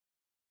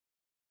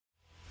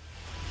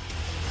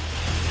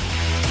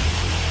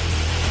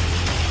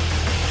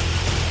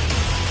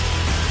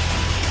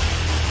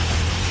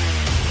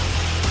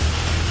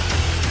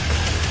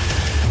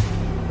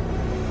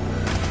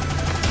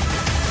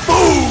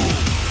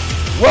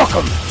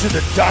Welcome to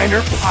the Diner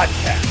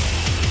Podcast,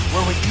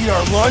 where we eat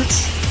our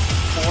lunch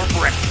or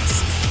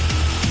breakfast.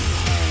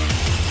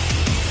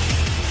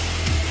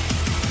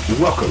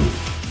 Welcome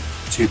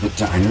to the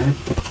Diner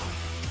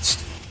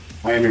Podcast.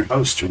 I am your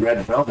host,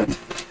 Red Velvet.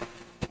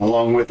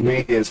 Along with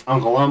me is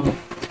Uncle Ump,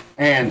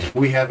 and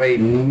we have a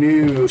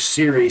new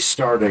series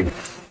starting.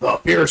 The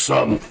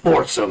Fearsome,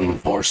 Fearsome.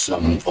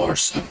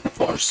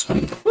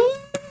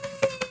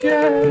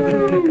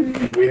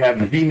 Yay! We have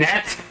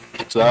V-Net.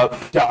 What's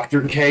up?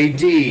 Dr.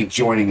 KD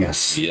joining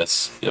us.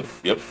 Yes.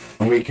 Yep.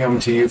 And we come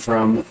to you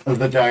from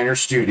the Diner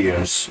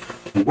Studios.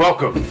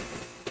 Welcome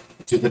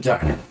to the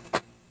Diner.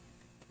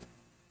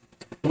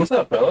 What's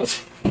up,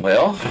 fellas?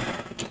 Well,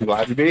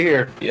 glad to be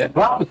here. Yeah.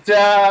 What's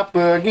up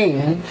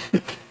again?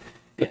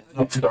 Yeah,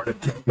 we started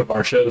of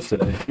our shows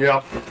today.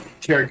 Yep.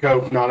 Cherry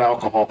Coke, not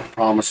alcohol,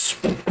 promise.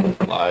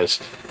 Lies.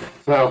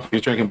 So,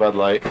 He's drinking Bud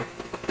Light.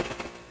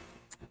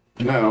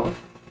 no.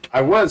 I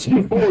was,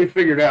 before we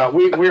figured out,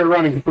 we are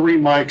running 3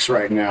 mics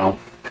right now,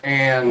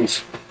 and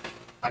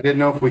I didn't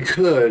know if we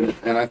could,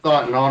 and I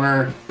thought in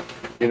honor,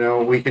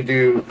 we could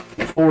do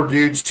 4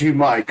 dudes, 2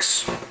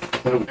 mics,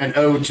 an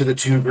ode to the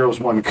 2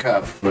 girls, 1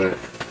 cup, but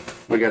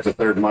we got the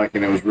 3rd mic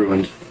and it was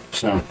ruined,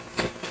 so.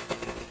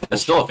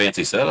 It's still a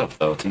fancy setup,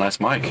 though. It's a nice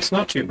mic. It's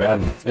not too bad.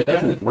 It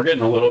doesn't. We're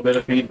getting a little bit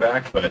of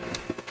feedback, but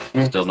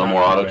Still no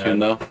more auto tune,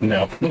 though.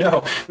 no.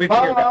 We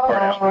figured that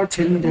part out.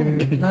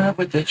 Love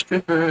with the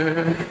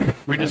stripper.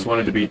 We just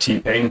wanted to be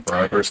T-Pain for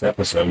our first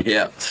episode.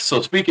 Yeah.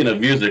 So speaking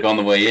of music on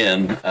the way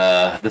in,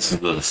 this is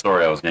the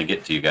story I was going to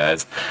get to you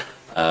guys.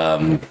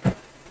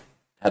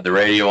 Had the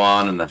radio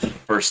on, and the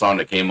first song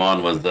that came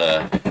on was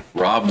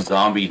Rob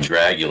Zombie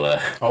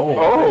Dragula.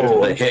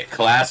 Oh. The hit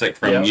classic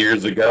from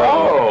years ago.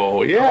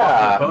 Oh,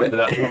 yeah.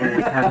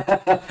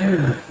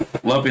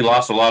 Lumpy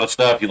lost a lot of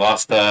stuff. He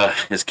lost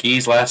his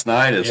keys last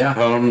night, his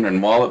phone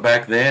and wallet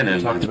back then,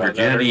 and his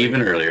virginity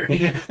even earlier.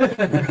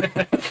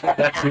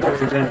 That's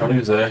super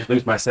going to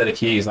lose my set of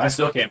keys. I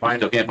still can't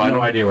find them. them?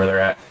 No idea where they're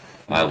at.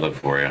 I look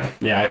for you.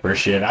 Yeah, I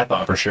appreciate it. I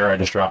thought for sure I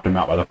just dropped them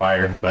out by the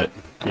fire, but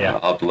yeah.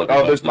 I'll have to look.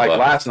 Oh, this like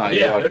last night.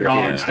 Yeah, they're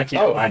gone. keys. I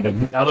can't find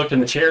them. I looked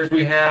in the chairs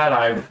we had.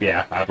 I've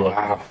looked.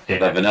 Wow.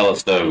 That vanilla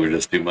stove was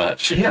just too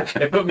much. Yeah,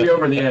 they put me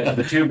over the edge.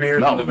 The 2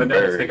 beers and the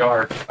vanilla very.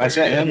 cigar. I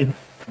sent him.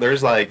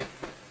 There's like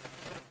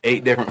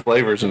 8 different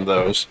flavors of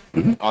those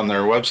on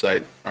their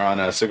website or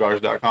on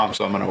cigars.com,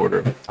 so I'm going to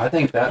order them. I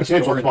think that's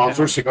Potential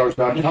sponsor,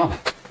 cigars.com.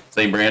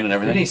 Same brand and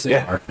everything. Any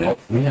cigar.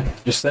 Yeah.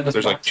 Just send us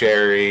There's like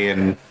cherry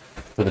and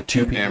for the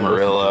 2 people.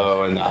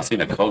 Amarillo and I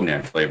seen a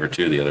cognac flavor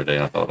too the other day.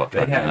 And I thought about They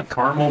trying had that.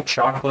 caramel,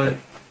 chocolate,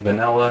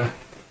 vanilla.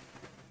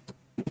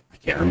 I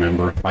can't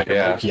remember, like a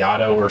Yeah.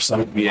 macchiato or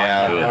something.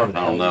 Yeah, however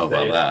I don't know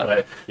about that.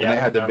 But, and they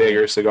had the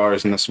bigger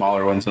cigars and the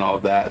smaller ones and all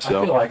of that. I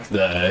feel So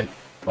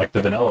like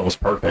the vanilla was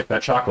perfect.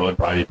 That chocolate would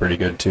probably be pretty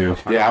good too.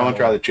 yeah, I want to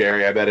try the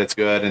cherry. I bet it's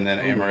good. And then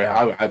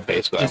Amarillo. I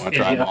basically Just- want to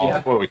try them all.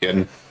 yeah. What are we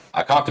kidding?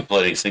 I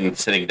contemplated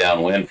sitting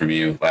downwind from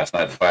you last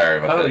night at the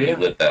fire. But you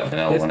lit that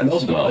vanilla It when it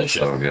smells smelled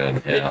delicious. so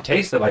good. Yeah. It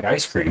tasted like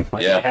ice cream.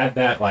 Like Yeah. It had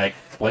that like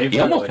flavor.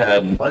 You almost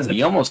like,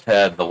 pleasant.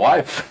 had the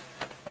wife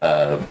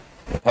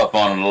puff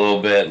on it a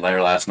little bit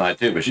later last night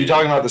too. But You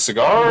talking about the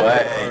cigar?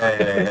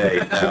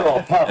 Hey.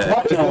 No.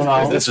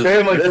 This is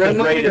family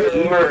friendly.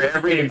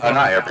 rated for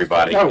not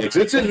everybody. No,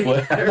 this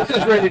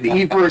is rated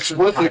E for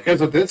explicit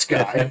because of this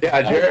guy.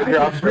 Yeah, Jared It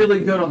drops. was really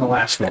good on the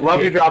last one.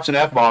 Lumpy drops an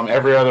F-bomb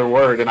every other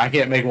word, and I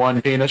can't make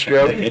one penis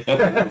joke.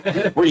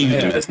 We're using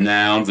them as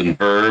nouns and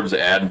verbs,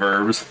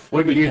 adverbs.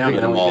 What did we count?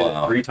 them We all did it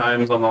out. 3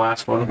 times on the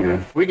last one.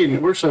 Yeah.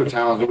 We're so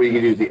talented we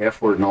can use the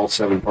F word in all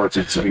 7 parts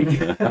of speech.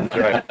 That's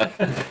right.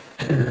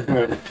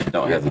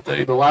 Don't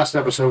hesitate. The last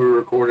episode we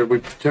recorded, we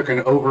took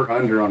an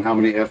over-under on how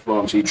many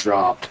F-bombs he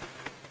dropped.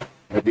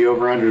 The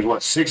over-under is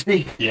what,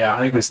 60? Yeah, I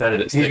think we said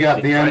it at 60. He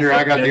got the under,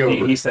 I got the 50,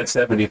 over. He said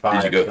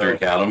 75. Did you go through and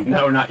count them?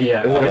 No, not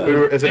yet.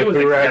 Is it a was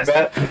blue rag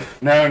guess.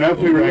 bet? No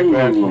poo rag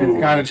bet.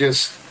 It's kind of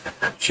just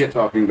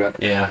shit-talking bet.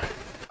 Yeah.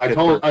 I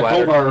told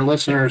our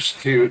listeners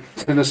to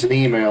send us an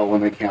email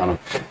when they count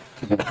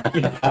them.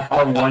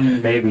 Our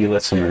one maybe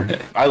listener.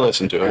 I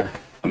listen to it.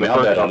 I mean,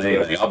 I'll bet on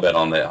anything. I'll bet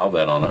on that. I'll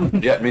bet on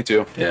it. Yeah, me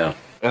too. Yeah.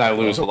 And I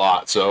lose a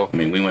lot, so. I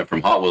mean, we went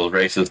from Hot Wheels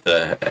races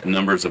to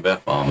numbers of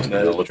F-bombs.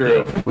 That is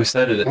true. We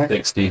said it at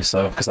 60,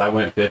 so because I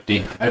went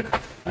 50. I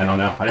don't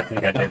know. I didn't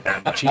think I did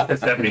that much. He said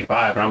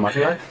 75, and I'm like,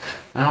 what?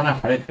 I don't know.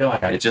 I didn't feel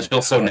like I. It just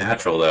feels so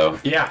natural, though.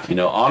 Yeah.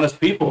 Honest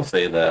people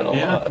say that a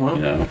Yeah, lot.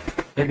 well,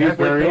 If you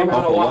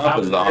Uncle Love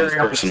is the honest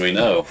person we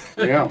know.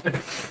 Yeah.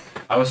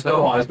 I was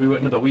so honest. We went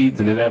into the weeds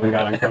and it Evan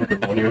got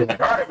uncomfortable. And he was like,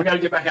 all right, we got to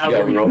get back out You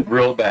of the gotta weeds.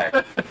 reel it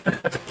back.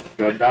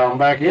 Go down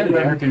back Get in it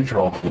under there.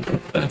 control.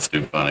 That's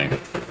too funny.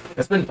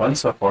 It's been fun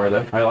so far,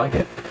 though. I like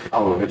it.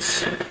 Oh,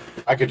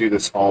 I could do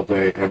this all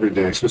day, every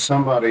day. So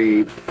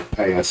somebody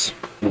pay us.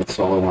 That's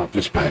all I want.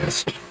 Just pay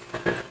us.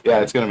 Yeah,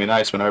 it's going to be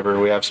nice whenever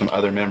we have some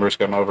other members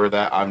come over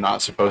that I'm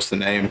not supposed to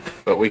name,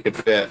 but we could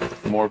fit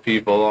more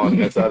people on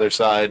this other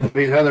side.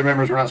 These other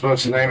members we're not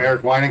supposed to name.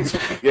 Eric Winings.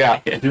 Yeah.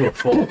 Do a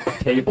full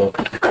table.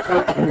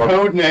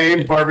 Code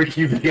name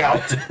Barbecue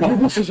Gout.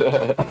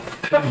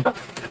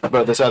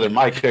 But this other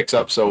mic picks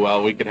up so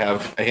well, we could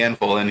have a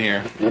handful in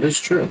here. That is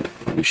true.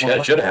 We should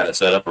have had it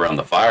set up around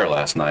the fire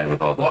last night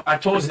with all the. Well, I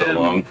told so him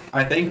long.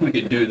 I think we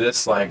could do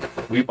this. Like,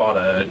 we bought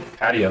a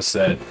patio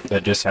set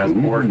that just has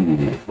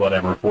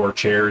four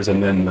chairs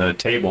and then the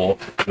table.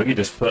 We could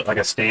just put like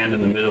a stand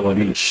in the middle of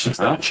each set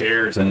of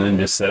chairs and then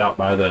just sit out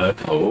by the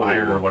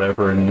fire or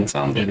whatever and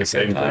Sounds do like the a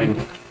same good time.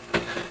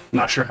 thing.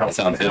 Not sure how That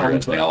sounds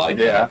interesting. I like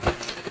that.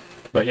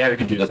 But yeah, we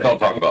could do Let's the not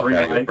talk about three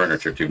patio nights.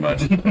 furniture too much.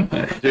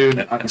 Dude,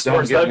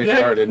 don't get me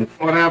started.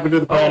 What happened to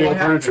the patio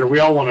furniture? We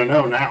all want to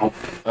know now.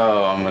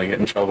 Oh, I'm going to get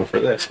in trouble for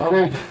this.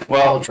 Okay.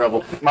 Well, in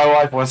trouble. My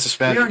wife wants to We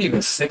spend... aren't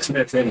even 6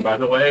 minutes in, by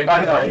the way.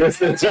 I know.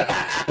 This is...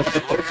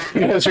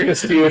 You guys are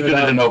just teeing it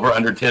in up. over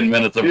under 10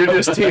 minutes. Of You're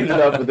just teeing it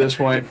up at this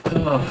point.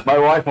 My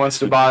wife wants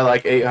to buy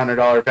like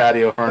 $800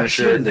 patio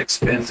furniture. It's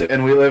expensive.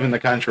 And we live in the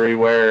country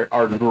where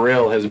our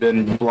grill has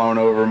been blown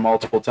over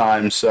multiple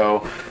times,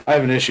 so I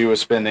have an issue with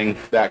spending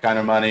that kind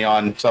of money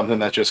on something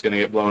that's just going to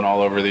get blown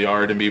all over the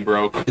yard and be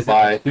broke Is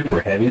by... it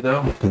super heavy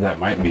though? Because that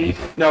might be.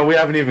 No, we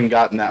haven't even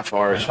gotten that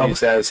far. She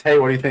says, hey,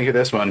 what do you think of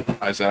this one?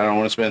 I said, I don't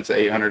want to spend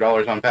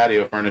 $800 on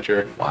patio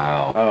furniture.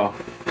 Wow.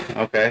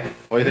 Oh, okay.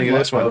 What do you think of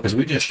this one? Because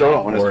we just Still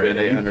don't want to for it,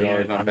 spend and you $800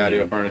 can't- on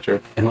patio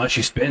furniture. Unless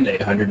you spend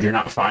 800, you're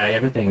not fine.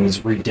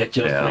 Everything's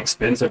ridiculously Yeah.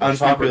 expensive. and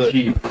Unpopular,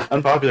 super cheap.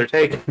 unpopular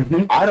take.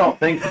 I don't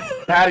think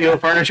patio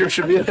furniture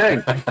should be a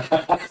thing.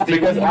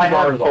 Because I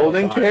have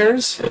folding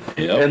chairs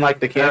Yep. and like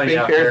the camping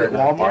yeah, chairs fair at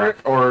enough. Walmart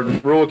or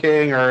Rural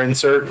King or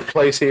insert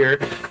place here.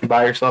 You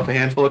buy yourself a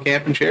handful of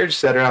camping chairs,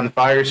 set around the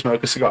fire,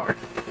 smoke a cigar.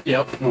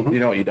 Yep. You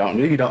know what you don't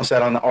do? You don't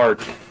set on the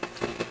arch.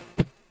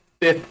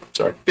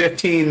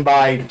 15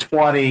 by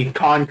 20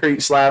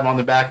 concrete slab on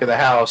the back of the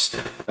house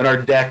and our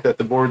deck that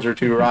the boards are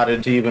too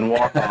rotted to even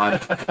walk on.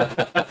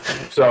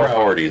 So,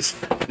 Priorities.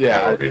 yeah,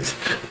 Priorities.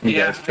 you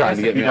guys trying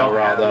to get me all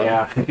riled up.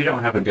 Yeah, if you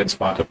don't have a good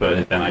spot to put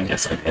it, then I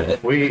guess I get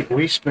it.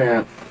 We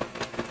spent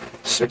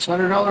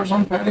 $600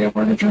 on patio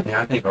furniture.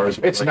 Yeah, I think ours.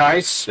 Was It's like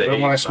nice, but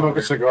when I smoke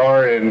a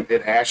cigar and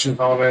it ashes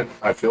on it,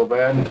 I feel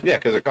bad. Yeah,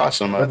 because it costs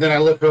so But much. then I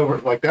look over,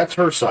 like that's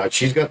her side.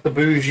 She's got the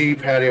bougie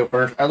patio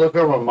furniture. I look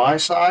over on my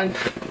side,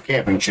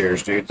 camping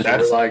chairs, dude. So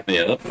That's- they're like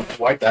Yeah.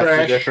 white That's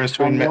trash. the difference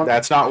between... on one.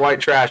 That's not white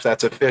trash,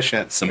 that's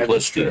efficient.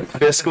 Simplicity.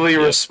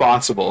 Fiscally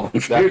responsible.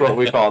 That's what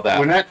we call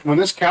When that. when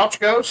this couch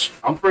goes,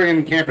 I'm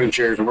bringing camping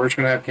chairs, and we're just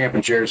gonna have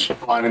camping chairs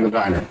lining the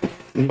diner.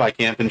 You buy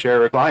camping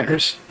chair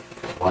recliners.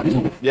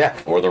 Yeah.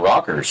 Or the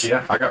rockers.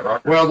 Yeah, I got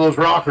rockers. Well, those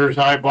rockers,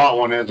 I bought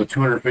one that has a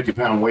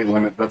 250-pound weight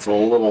limit. That's a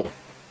little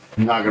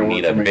not gonna work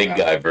Need for a me big now.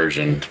 guy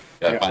version.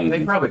 Gotta Yeah. find-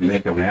 They probably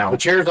make them now. The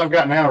chairs I've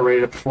got now are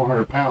rated up to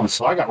 400 pounds,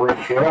 so I got ready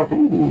to go.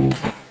 Ooh.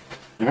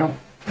 Yeah.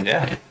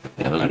 Yeah.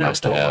 yeah, those I are nice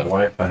to told my have.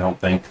 wife, I don't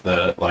think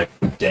the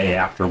day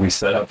after we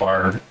set up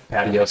our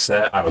patio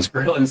set, I was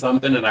grilling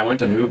something and I went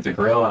to move the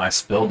grill and I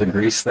spilled the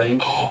grease thing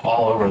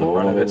all over the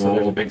front of it, so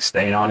there's a big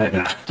stain on it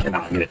and I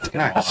cannot get it to come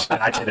Nice. off. And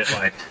I did it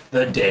like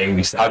the day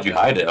we set How'd up. you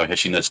hide it? I guess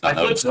she just I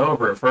not flipped noticed. it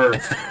over at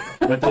first,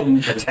 but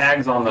then the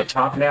tag's on the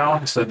top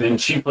now, so then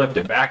she flipped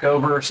it back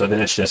over, so then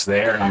it's just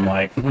there, and I'm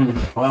like,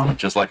 well,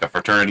 Just like a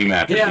fraternity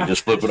mattress. Yeah. You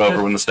just flip it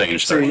over when the stain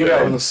So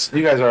starts.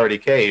 you guys already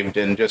caved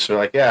and just were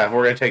like, yeah,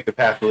 we're gonna take the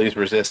path of least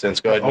resistance.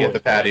 Go ahead and get the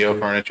patio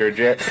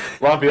furniture.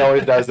 Lumpy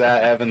always does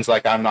that. Evan's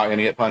like, I'm not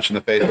gonna get punched in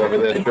the face over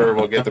this. Sure,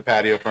 we'll get the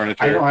patio I don't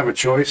furniture. have a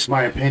choice.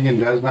 My opinion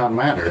does not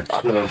matter.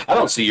 So. I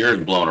don't see yours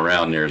blown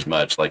around near as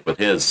much, like with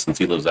his, since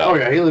he lives out. Oh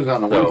yeah, he lives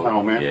on the So, wind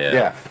tunnel, man. Yeah.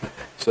 Yeah.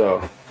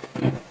 So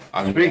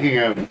Speaking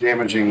of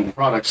damaging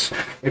products,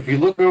 if you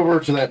look over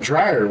to that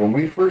dryer, when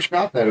we first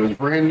got that, it was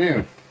brand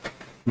new.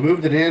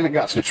 Moved it in, it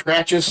got some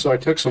scratches, so I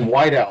took some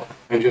white out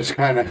and just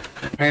kind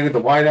of painted the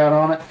white out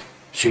on it.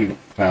 She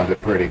found it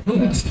pretty.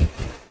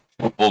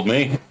 Well,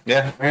 me.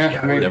 yeah. Yeah,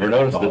 I mean, Never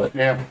noticed it.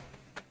 yeah.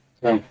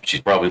 So,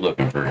 She's probably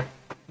looking for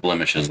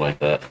blemishes like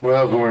that. well,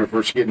 that was when we were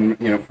first getting,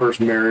 first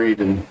married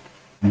and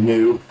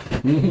new.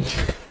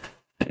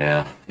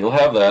 Yeah, you'll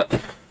have that.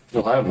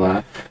 Still have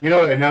that. You know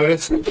what I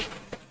noticed?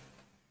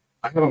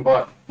 I haven't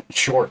bought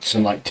shorts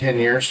in like 10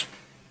 years.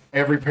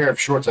 Every pair of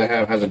shorts I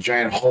have has a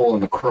giant hole in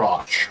the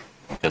crotch.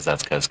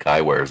 Because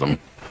Kai wears them.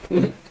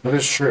 That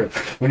is true.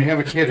 When you have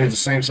a kid who's the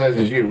same size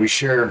as you, we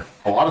share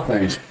a lot of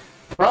things.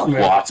 Problem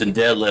is, Squats and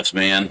deadlifts,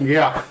 man.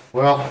 yeah,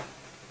 well,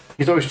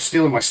 he's always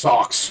stealing my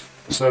socks.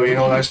 So, you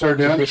know what I started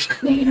doing?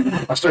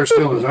 I started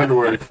stealing his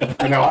underwear.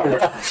 And now I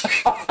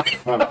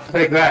wear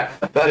take that.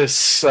 That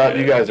is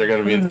you guys are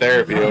gonna be in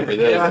therapy over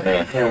this.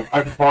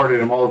 I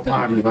farted him all the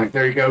time. He's like,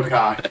 there you go,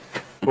 Kai.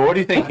 But what do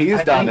you think he's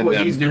I done think in what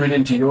them? he's doing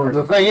into yours.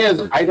 The thing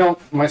is, I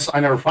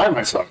never find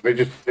my socks. They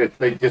just,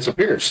 they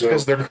disappear. So,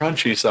 Because they're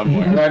crunchy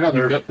somewhere. I know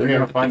they're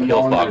gonna find them Kill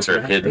all in fox your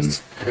are hidden.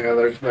 Yeah,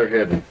 they're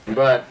hidden.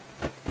 But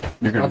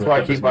You're gonna That's why I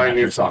look up keep his buying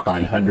new mattress and socks.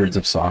 Find hundreds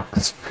of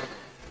socks.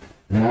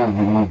 I don't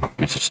know.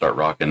 You should start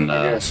rocking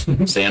Yes.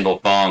 sandal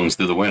thongs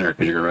through the winter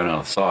because you're going to run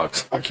out of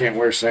socks. I can't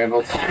wear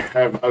sandals. I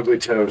have ugly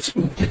toes.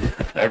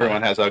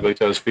 Everyone has ugly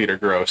toes. Feet are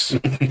gross.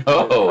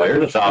 Oh,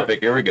 here's the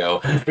topic. Here we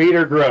go. Feet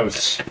are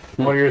gross.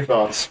 What are your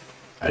thoughts?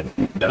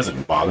 It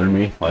doesn't bother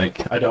me.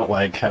 Like, I don't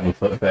like having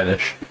foot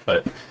fetish,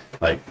 but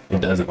like it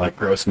doesn't like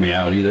gross me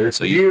out either.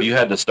 So you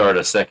had to start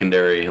a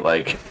secondary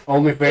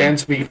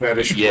OnlyFans feet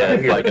fetish. yeah,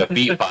 like a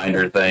feet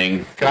finder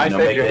thing. Can I say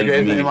make ends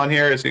JJ's meet. name on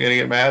here? Is he gonna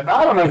get mad?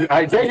 I don't know.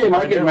 JJ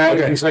might get mad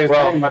if you say his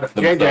name, but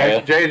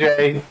JJ.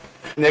 JJ,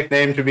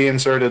 nickname to be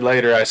inserted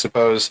later, I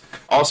suppose,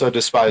 also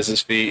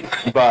despises feet,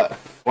 but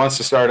wants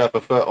to start up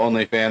a foot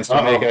OnlyFans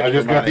to make extra I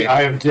just got money. the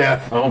eye of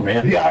death. Oh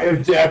man. The eye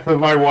of death of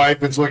my wife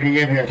that's looking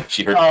in here.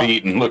 She heard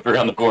feet and looked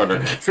around the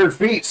corner. Sure,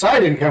 feet,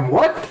 side income.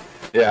 What?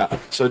 Yeah,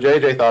 so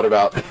JJ thought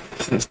about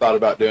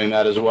doing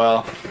that as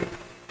well.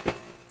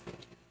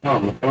 Oh,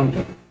 my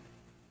phone.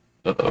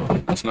 Uh-oh,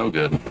 that's no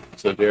good.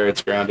 So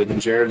Jared's grounded.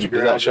 Jared's Does that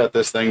grounded. shut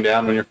this thing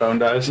down when your phone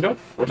dies? Nope.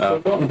 We're still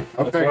going. Okay,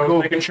 That's why I was cool.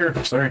 making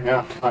sure. Sorry.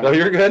 Yeah. No,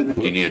 you're good.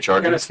 Do you need a Kind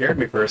charger? of scared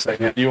me for a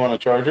second. Do you want a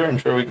charger? I'm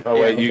sure we.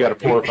 Oh wait, you got a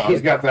poor phone.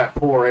 He's got that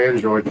poor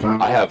Android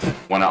phone. I have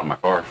one out in my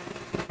car.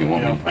 You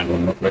want Yeah, me? I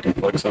don't know if I can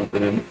plug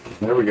something in.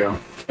 There we go.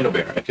 It'll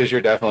be alright. Because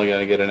you're definitely going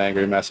to get an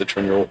angry message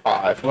from your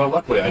wife. Well,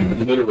 luckily, I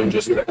literally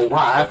just.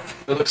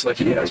 Wife. It looks like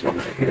he has one.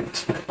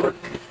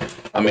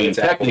 I mean,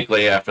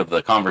 technically, after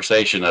the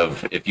conversation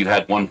of if you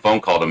had one phone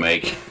call to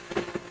make,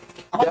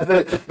 Yeah,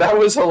 that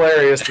was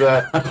hilarious.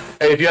 Hey,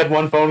 if you had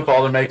one phone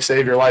call to make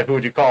save your life, who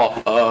would you call?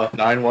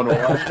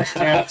 911.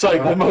 It's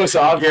like the most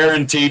obvious.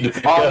 guaranteed to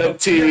pick On up. the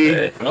T.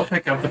 They'll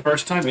pick up the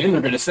first time in.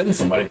 They're going to send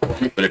somebody.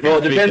 But if Well,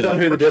 it you depends on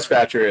who the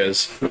dispatcher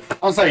is.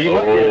 I'll say you.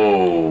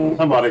 Oh,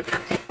 Somebody.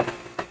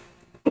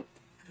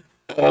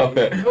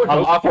 Okay.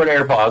 awkward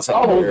air pause.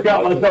 Almost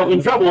got myself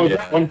in trouble with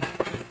that one.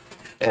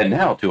 And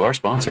now to our I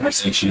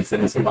sponsors. think she'd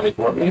send somebody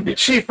for me.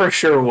 She for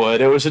sure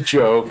would. It was a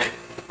joke.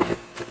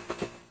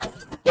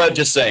 But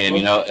just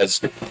saying, as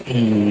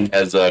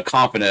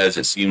confident as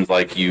it seems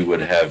like you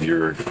would have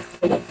you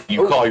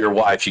call your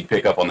wife, she'd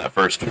pick up on that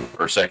first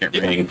or second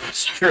ring.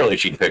 Surely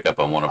she'd pick up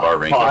on one of our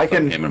rings. Oh, I if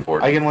can something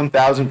important.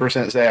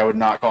 1000% say I would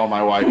not call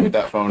my wife with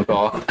that phone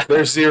call.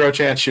 There's zero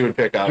chance she would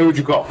pick up. Who would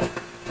you call?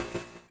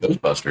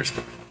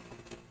 Ghostbusters.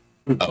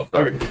 Oh,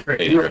 sorry.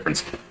 Hey,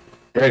 reference.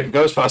 Great.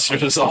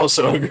 Ghostbusters is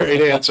also a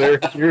great answer.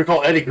 You're gonna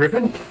call Eddie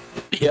Griffin?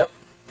 Yep.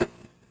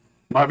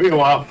 Might be a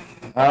while.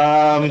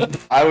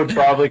 I would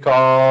probably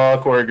call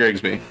Corey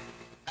Grigsby.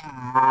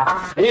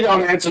 He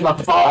don't answer the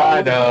phone.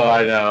 I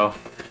know.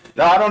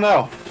 No, I don't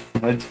know.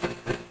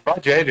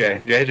 Probably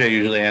JJ. JJ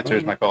usually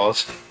answers my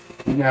calls.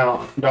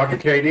 Now, Dr.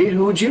 KD,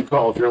 who would you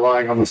call if you're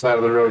lying on the side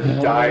of the road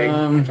dying?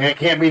 And it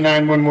can't be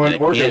 911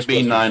 It or can't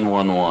be Ghostbusters.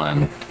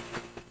 911.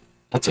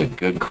 That's a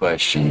good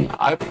question.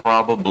 I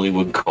probably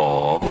would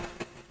call.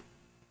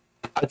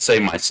 I'd say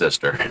my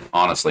sister,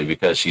 honestly,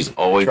 because she's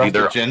always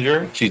Trusted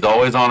Ginger. she's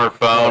always on her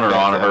phone or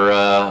on her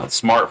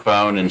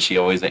smartphone, and she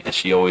always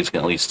can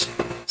at least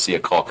see a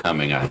call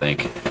coming. I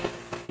think.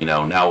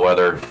 Now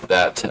whether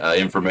that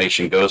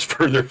information goes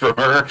further from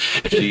her,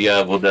 she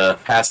would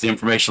pass the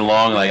information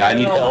along, like I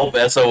need help,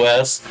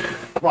 SOS.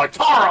 I'm like,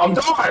 Tara, I'm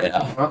dying.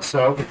 Yeah. Well,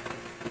 so.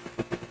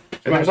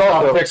 And There's there's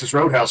also also Texas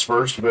Roadhouse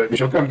first, but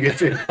she'll come get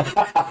you.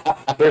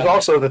 there's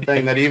also the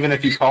thing that even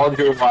if you called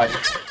your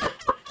wife,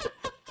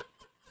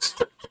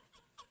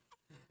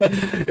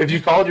 if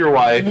you called your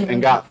wife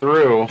and got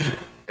through,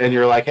 and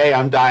you're like, "Hey,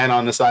 I'm dying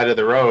on the side of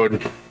the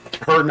road,"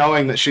 her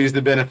knowing that she's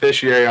the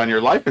beneficiary on your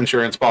life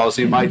insurance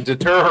policy might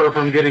deter her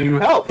from getting you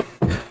help.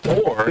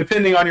 Or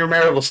depending on your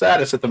marital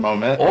status at the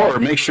moment. Or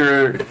make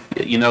sure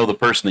the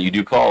person that you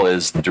do call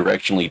is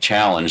directionally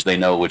challenged. They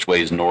know which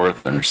way is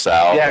north or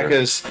south. Yeah, or-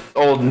 because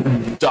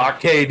old Doc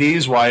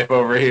KD's wife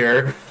over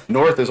here,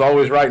 north is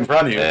always right in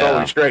front of you. It's Yeah.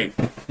 always straight.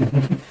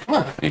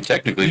 I mean,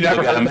 technically, You if you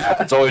never look at a heard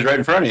map, it's always right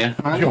in front of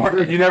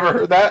you. You never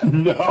heard that?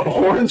 No.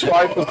 Warren's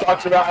wife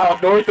talks about how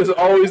north is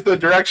always the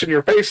direction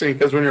you're facing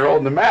because when you're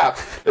holding the map,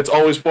 it's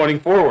always pointing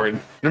forward.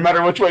 No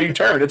matter which way you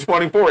turn, it's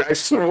pointing forward. I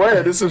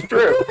swear this is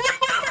true.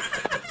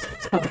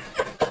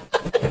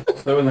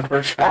 So in the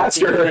first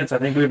Faster. 15 minutes, I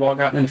think we've all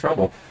gotten in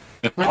trouble.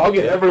 I'll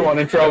get everyone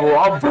in trouble.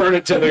 I'll burn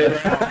it to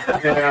the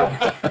ground.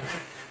 Yeah.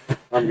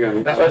 I'm good.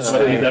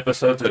 These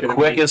episodes are The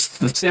quickest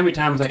how many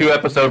times I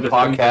 2-episode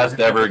podcast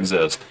to ever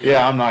exist.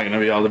 Yeah, I'm not going to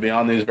be able to be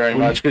on these very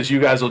much because you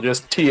guys will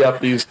just tee up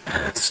these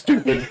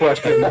stupid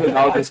questions and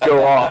I'll just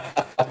go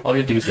off. All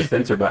you do is the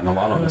censor button a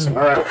lot on this one.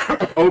 All right.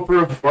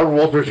 Oprah Barbara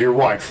Walters, your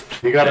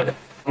wife. You got it.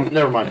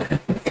 Never mind.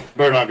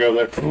 Better not go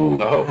there.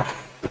 No.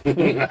 I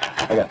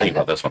got to think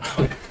about this one.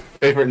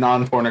 Favorite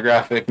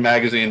non-pornographic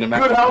magazine to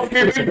Good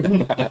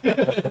housekeeping.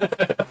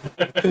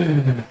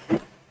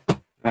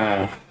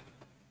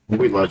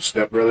 We love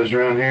Step Brothers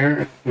around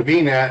here.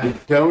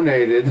 VNAT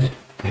donated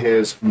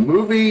his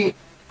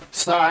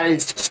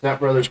movie-sized Step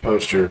Brothers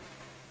poster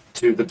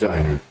to the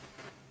diner.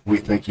 We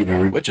thank you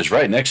very much. Which is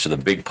right next to the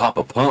Big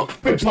Papa Pump.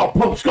 Big Pop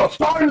Pump Scott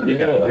Steiner.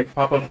 Yeah, like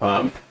Papa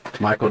Pump,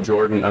 Michael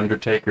Jordan,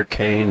 Undertaker,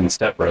 Kane, and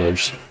Step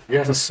Brothers.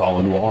 Yeah. It's a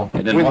solid wall.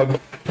 And then,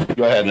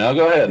 Go ahead. no,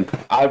 go ahead.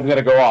 I'm going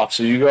to go off,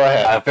 so you go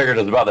ahead. I figured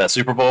it was about that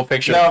Super Bowl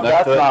picture. No,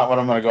 that's not what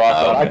I'm going to go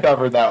off on. Okay. I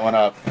covered that one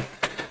up.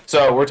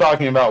 So we're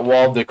talking about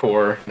wall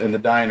decor in the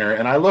diner,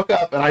 and I look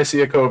up and I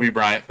see a Kobe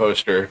Bryant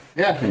poster.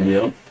 Yeah.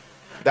 Yep.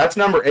 That's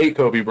number 8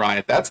 Kobe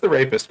Bryant. That's the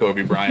rapist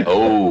Kobe Bryant.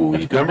 Oh,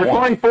 you Number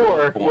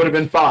 24 would have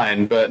been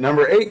fine, but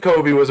number 8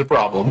 Kobe was a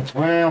problem.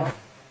 Well,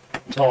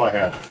 that's all I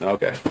had.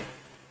 Okay.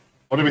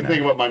 What do we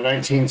think about my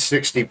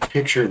 1960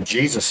 picture of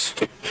Jesus?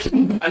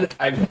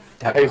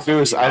 Hey,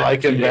 Zeus, I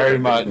like him very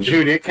much.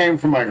 Dude, it came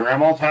from my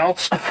grandma's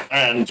house,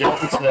 and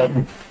Jennifer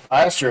said,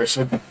 I asked her, I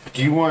said,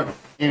 do you want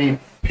any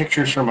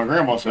pictures from my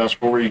grandma's house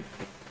before we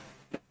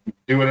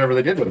do whatever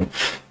they did with them?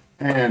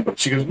 And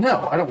she goes,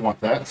 no, I don't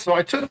want that. So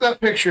I took that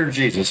picture of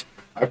Jesus,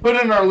 I put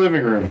it in our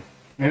living room,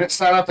 and it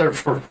sat out there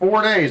for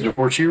 4 days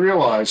before she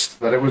realized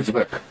that it was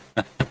there.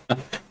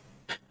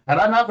 Had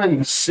I not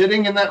been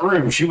sitting in that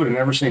room, she would have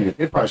never seen it.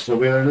 It'd probably still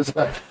be there to this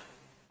day.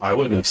 I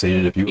wouldn't have seen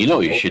it if you. You know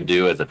what you should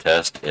do as a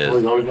test He's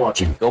is always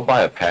watching. go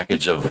buy a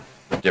package of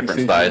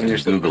different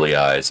sized googly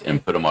eyes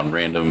and put them on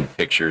random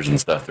pictures and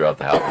stuff throughout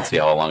the house and see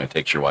how long it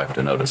takes your wife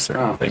to notice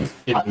certain things.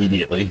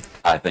 Immediately.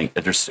 I think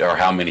there's or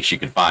how many she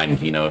could find.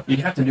 You know, You'd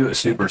have to do it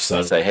super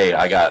subtle. say, hey,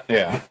 I got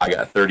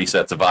 30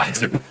 sets of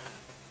eyes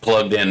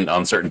plugged in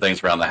on certain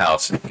things around the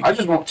house. I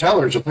just won't tell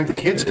her. She'll think the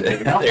kids can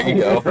take it out. There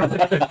you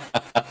go.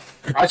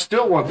 I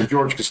still want the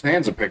George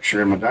Costanza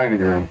picture in my dining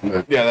room.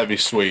 Yeah, that'd be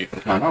sweet.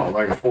 I know,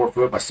 like a 4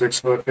 foot by 6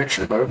 foot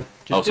picture, though.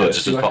 Oh, so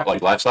it's just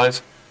like life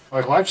size?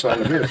 Like life size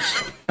it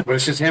is. But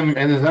it's just him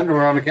in his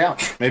underwear on the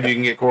couch. Maybe you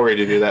can get Corey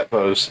to do that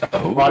pose.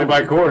 Oh, Body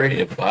by Corey.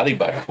 yeah, body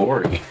by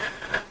Corey.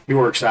 He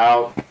works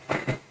out.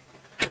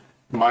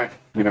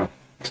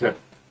 Except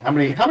how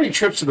many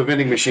trips to the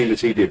vending machine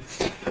does he do?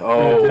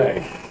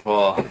 Oh,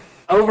 well,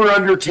 Over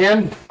under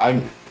 10?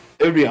 it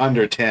would be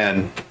under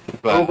 10,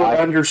 but Over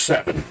under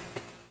 7.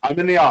 I'm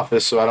in the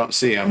office, so I don't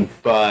see him,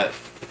 but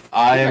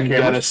I am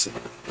cameras? gonna.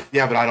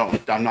 Yeah, but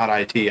I'm not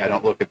IT. I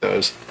don't look at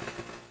those.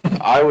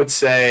 I would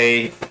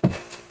say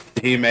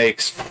he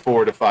makes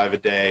 4 to 5 a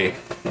day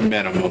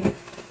minimum.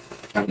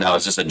 Now,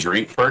 is this a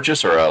drink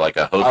purchase or like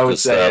a I would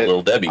Hostess say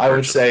Little Debbie I would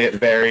purchase? say it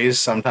varies.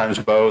 Sometimes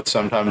both.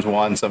 Sometimes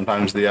one.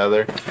 Sometimes the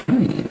other.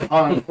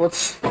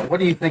 What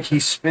do you think he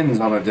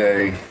spends on a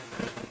day?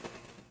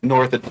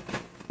 North of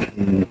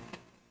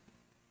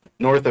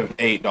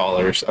 $8.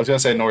 I was gonna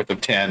say north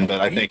of 10, but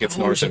I think it's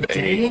north of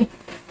 8.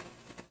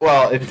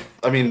 Well,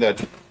 When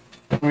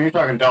you're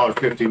talking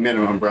 $1.50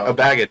 minimum, bro. a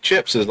bag of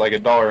chips is like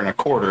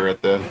 $1.25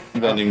 at the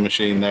vending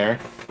machine there.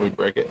 We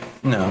break it.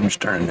 No, I'm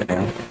just turning it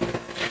down.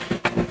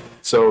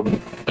 So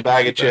a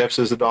bag of chips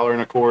is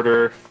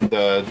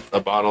 $1.25. A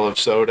bottle of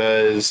soda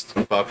is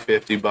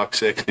 $1.50,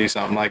 $1.60,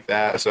 something like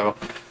that. So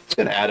it's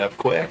gonna add up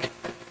quick.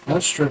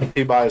 That's true.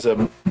 He buys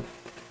a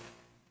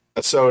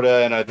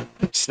soda and a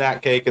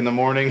snack cake in the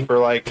morning for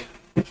like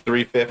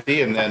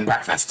 $3.50, and then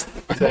Breakfast.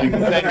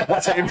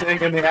 same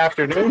thing in the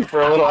afternoon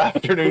for a little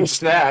afternoon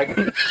snack.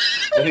 And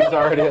he's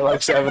already at like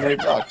 $7,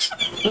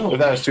 $8. If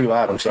that was too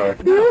loud, I'm sorry.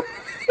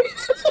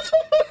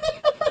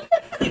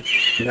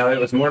 No, it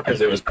was more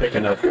because it was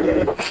picking up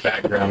the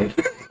background.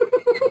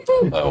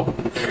 Oh.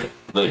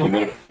 The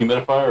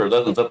humidifier, or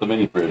is that the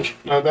mini fridge?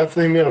 That's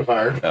the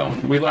humidifier.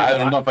 Oh. I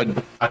don't know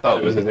if I thought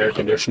it was his air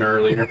conditioner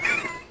earlier.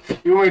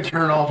 You want me to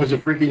turn it off? Is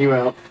it freaking you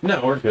out?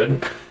 No, we're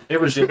good. It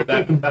was just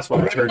that's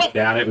why we turned it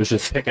down. It was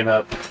just picking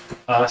up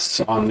us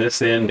on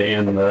this end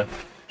and the.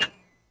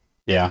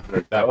 Yeah,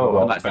 that was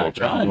all nice little background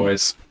chime.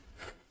 noise.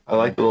 I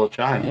like the little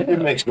chime.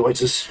 It makes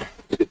noises.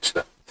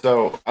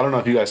 So I don't know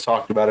if you guys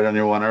talked about it on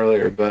your one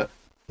earlier, but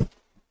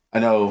I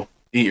know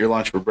Eat Your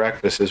Lunch for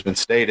Breakfast has been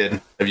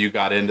stated. Have you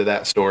got into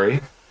that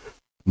story?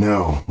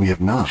 No, we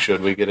have not.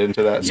 Should we get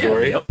into that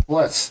story? Yep.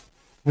 Let's.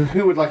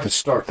 Who would like to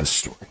start this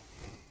story?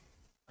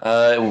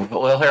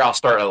 Well, here I'll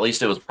start. At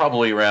least it was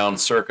probably around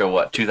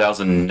circa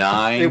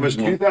 2009. It was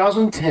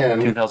 2010.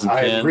 2010.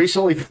 I had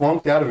recently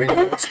flunked out of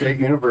Indiana State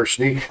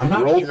University.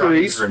 Roll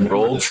trees.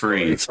 Roll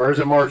trees. Or is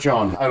it March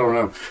on? I don't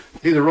know.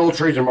 It's either roll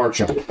trees or March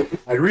on.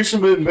 I'd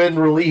recently been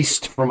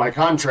released from my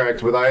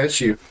contract with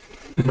ISU.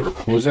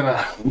 Was in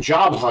a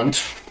job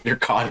hunt. Your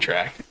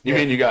contract. You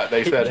mean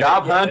they said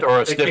Job hunt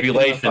or a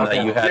stipulation that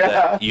you had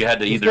that you had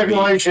to either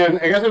Stipulation.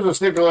 I guess it was a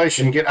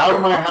stipulation. Get out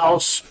of my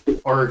house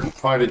or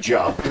find a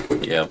job.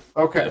 be. Yeah.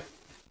 Okay.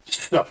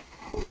 So,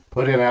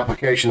 put in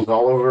applications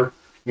all over,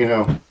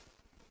 And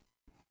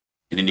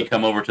then you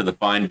come over to the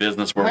fine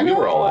business where we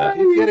were all at.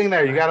 getting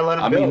there. You got to let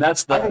them I mean,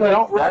 that's the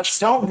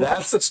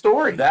that's the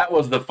story. that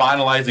was the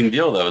finalizing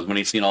deal, though, is when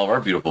he's seen all of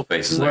our beautiful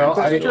faces. there. Well,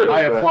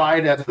 I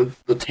applied at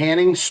the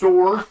tanning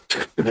store.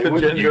 They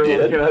wouldn't- You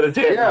did?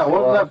 Yeah,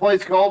 what was that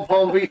place called?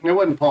 Palm Beach? No, it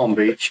wasn't Palm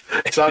Beach.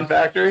 Sun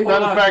Factory.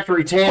 Sun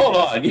Factory Tanning. Hold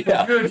on,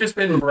 yeah. You have just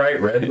been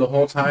bright red the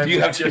whole time.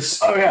 You have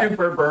just Oh, yeah.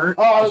 super burnt.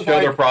 Oh, I was Show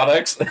their like,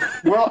 products.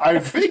 well, I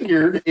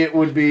figured it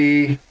would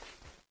be,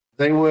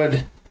 they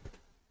would,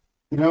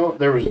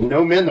 there was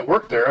no men that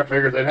worked there. I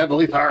figured they'd have to at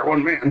least hire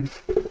one man.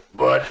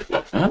 But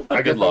Huh? I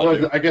guess, Good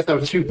logic. I guess I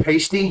was too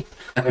pasty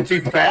and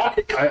too fat.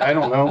 I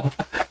don't know.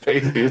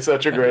 It's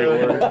such a great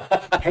word.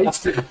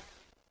 Pasty.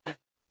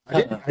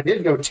 I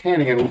did go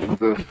tanning in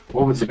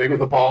what was the big with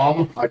the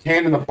bomb? I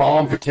tanned in the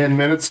bomb for 10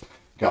 minutes.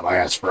 Got my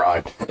ass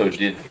fried. So did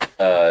you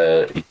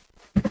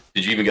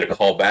even get a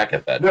call back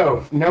at that?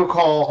 No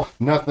call,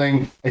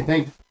 nothing. I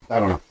think I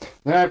don't know.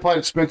 Then I applied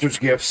at Spencer's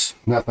Gifts.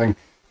 Nothing.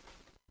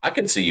 I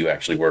could see you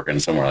actually working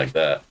somewhere like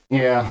that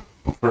Yeah.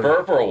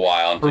 for a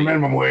while. For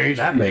minimum wage.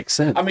 That makes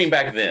sense. I mean,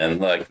 back then,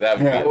 like that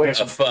would Yeah. be a Makes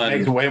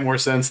fun, way more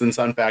sense than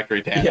Sun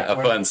Factory Tan. Yeah. a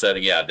fun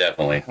setting. Yeah,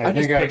 definitely. I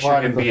just think I picture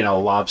applied him at the- being a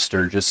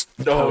lobster, just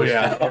Oh,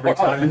 yeah. every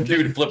time.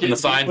 Dude flipping the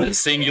sign to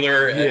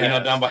singular,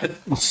 down by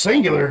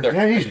Singular.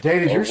 Yeah, you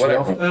dated or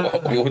yourself.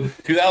 whatever.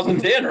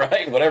 2010,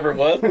 right? Whatever it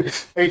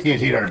was.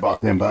 AT&T already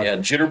bought them, but Yeah,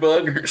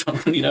 jitterbug or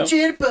something,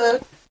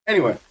 Jitterbug.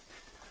 Anyway,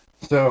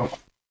 so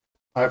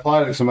I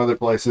applied at some other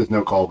places,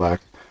 no callback.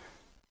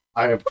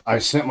 I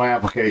sent my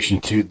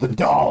application to the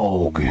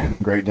dog,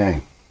 Great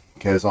Dane,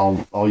 because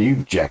all you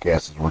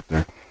jackasses work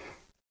there.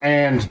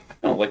 And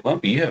Oh, like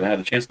Lumpy, you haven't had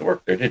a chance to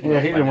work there, did you? yeah,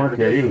 he didn't work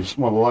there. He was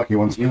one of the lucky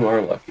ones. You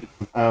are lucky.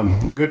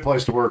 Good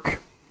place to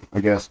work, I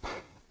guess.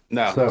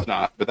 No, So- it's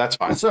not, but that's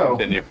fine. So-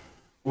 Continue.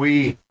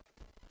 We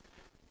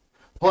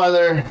apply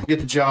there, get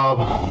the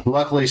job.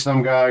 Luckily,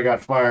 some guy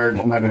got fired,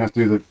 and I didn't have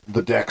to do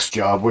the Dex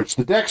job, which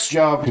the Dex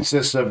job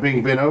consists of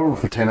being bent over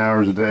for 10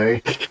 hours a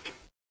day.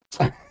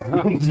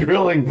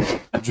 drilling.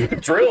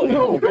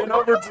 Drilling. Been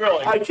over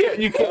drilling.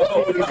 You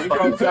can't do these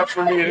concepts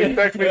for me and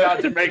expect me not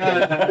to make them.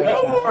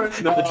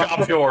 The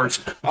job's yours.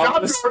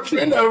 Job yours,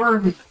 bend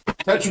over,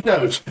 touch your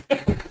toes,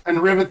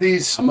 and rivet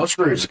these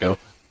screws. Ago.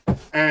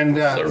 And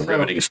It's a so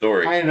riveting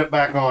story. I ended up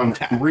back on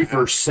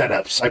reefer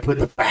setups. I put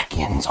the back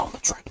ends on the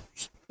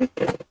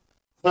trailers.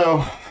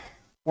 So,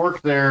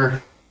 worked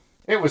there.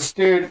 It was,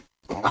 dude,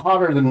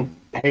 hotter than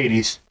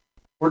Hades.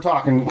 We're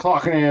talking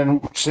clocking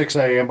in 6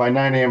 a.m. By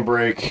 9 a.m.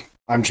 break,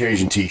 I'm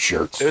changing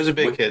T-shirts. It was a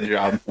big kid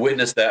job.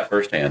 Witnessed that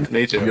firsthand.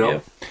 Me too. Yeah.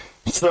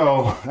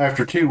 So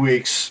after 2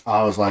 weeks,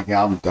 I was like,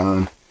 yeah, I'm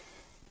done.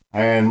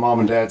 And Mom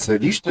and Dad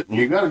said, you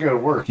got to go to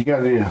work. You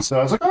got to do it. So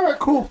I was like, all right,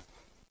 cool.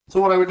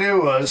 So what I would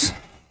do was,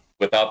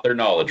 Without their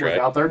knowledge, right?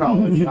 without their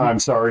knowledge, I'm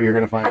sorry, you're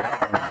going to find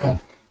out.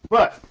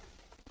 But,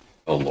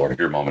 Oh, Lord, if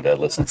your mom and dad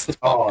listens to this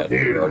Oh, podcast,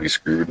 dude. we're already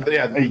screwed.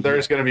 Yeah,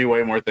 there's going to be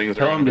way more things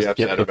they're Tell going him to to be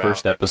skip upset the about.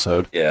 first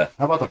episode. Yeah.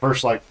 how about the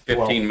first,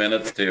 15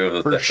 minutes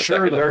to For the sure,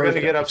 second. They're going first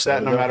to get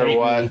upset no matter It's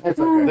what.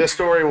 okay. This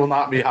story will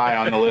not be high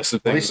on the list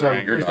of things. Lisa, that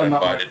are You're not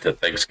invited to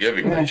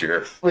Thanksgiving this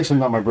year. At least I'm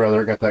not my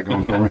brother. I got that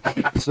going for me.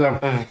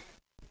 So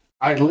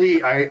I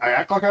leave. I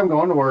act like I'm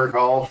going to work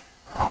all.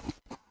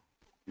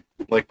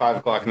 like 5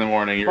 o'clock in the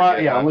morning. You're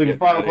I'm getting leaving up,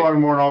 5 getting o'clock in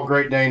the morning, all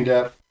Great Dane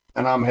up,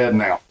 and I'm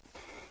heading out.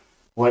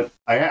 What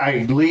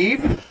I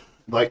leave,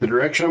 like the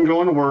direction I'm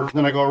going to work,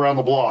 then I go around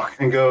the block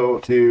and go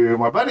to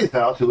my buddy's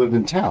house who lived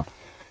in town.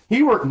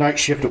 He worked night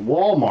shift at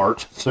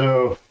Walmart,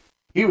 so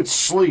he would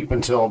sleep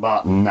until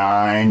about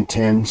 9,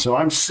 10. So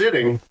I'm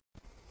sitting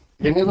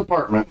in his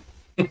apartment,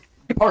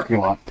 parking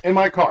lot, in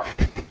my car.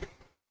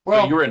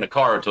 Well, So you were in the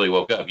car until you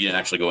woke up. You didn't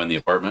actually go in the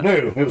apartment? no,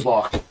 it was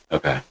locked.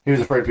 Okay. He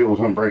was afraid people was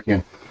going to break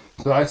in.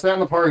 So I sat in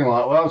the parking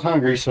lot. Well, I was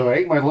hungry, so I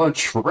ate my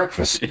lunch for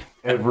breakfast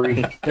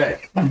every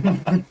day.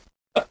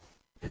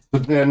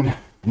 But then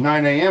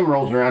 9 a.m.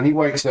 rolls around. He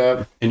wakes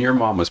up. And your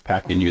mom was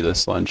packing you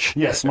this lunch.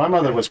 Yes, my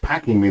mother was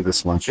packing me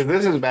this lunch. 'Cause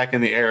this is back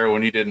in the era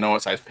when you didn't know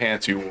what size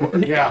pants you wore.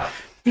 Yeah.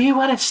 Do you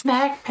want a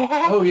snack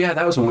pack? Oh yeah,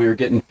 that was when we were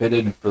getting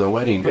fitted for the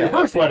wedding. For the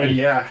first wedding.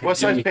 Yeah. What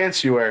size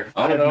pants you wear?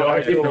 I don't know.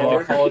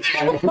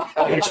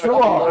 Extra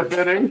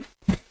large.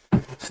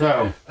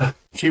 So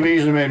she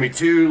usually made me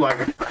 2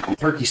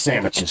 turkey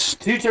sandwiches.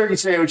 2 turkey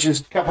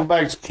sandwiches, a couple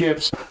bags of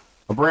chips,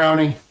 a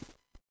brownie,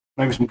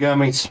 maybe some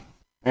gummies,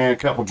 and a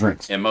couple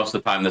drinks. And most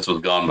of the time, this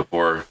was gone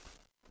before,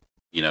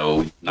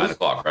 9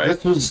 o'clock, right?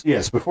 This was,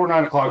 yes, before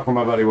 9 o'clock before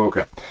my buddy woke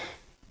up.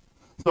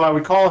 So I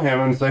would call him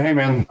and say, hey,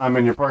 man, I'm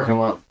in your parking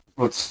lot.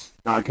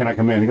 Can I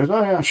come in? He goes,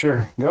 oh, yeah,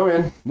 sure. Go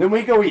in. Then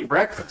we go eat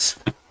breakfast.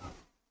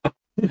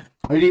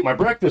 I'd eat my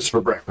breakfast for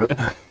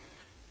breakfast.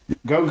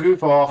 Go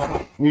goof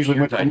off. Usually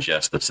Your went to...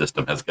 digestive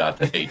system has got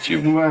to hate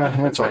you. Well,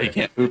 that's all You right.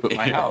 can't poop at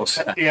my house.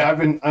 Yeah,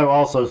 I've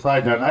also,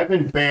 side note, I've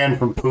been banned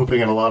from pooping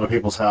in a lot of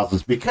people's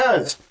houses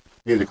because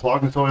either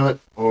clog the toilet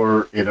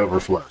or it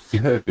overflows.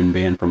 You have been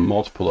banned from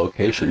multiple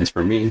locations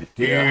for me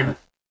Dude,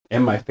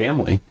 and my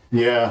family.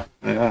 yeah.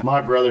 Yeah. My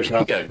brother's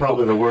house gotta is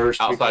probably the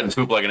worst. Outside and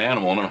poop like an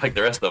animal, and like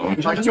the rest of them.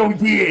 Like your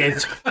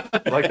kids.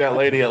 Like that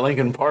lady at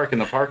Lincoln Park in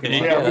the parking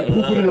lot. Yeah,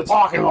 pooping in the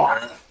parking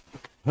lot.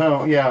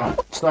 Oh, yeah.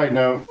 Side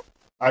note,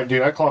 I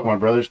clogged my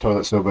brother's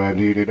toilet so bad,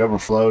 dude. It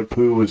overflowed.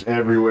 Poo was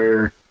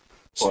everywhere.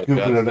 Blood,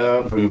 Scooping guts, it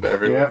up. poop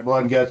everywhere. Yeah,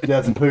 blood, guts,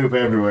 death, and poop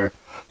everywhere.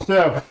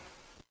 So,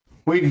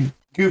 we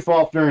goof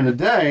off during the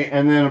day,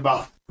 and then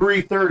about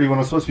 3:30 when I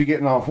was supposed to be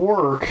getting off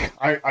work,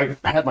 I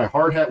had my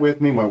hard hat with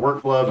me, my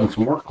work gloves, and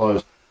some work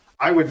clothes.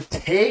 I would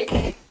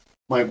take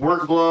my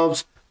work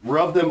gloves,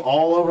 rub them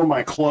all over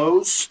my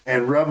clothes,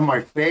 and rub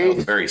my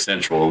face. Very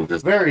sensual.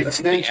 Just Very the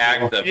sensual.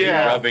 act of you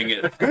Yeah. rubbing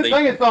it. Good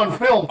thing it's on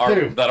film,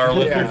 too. That our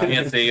listeners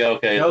can't see.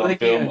 Okay, No, it's on they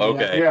film. can,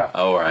 Okay. yeah.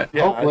 All right.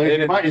 Yeah, Hopefully, it-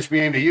 it might just be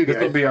aimed at you This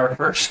will guys. be our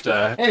first.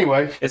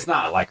 Anyway, It's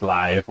not like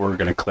live. We're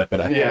gonna clip it.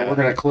 I yeah, we're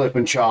going to clip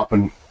and chop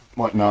and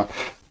whatnot.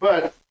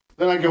 But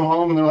then I go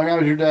home and they're like, how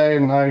was your day?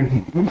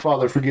 And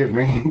Father, forgive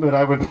me, but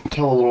I would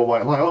tell a little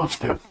white lie, oh, it's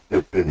been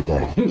a busy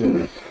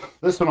day.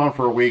 this went on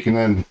for a week, and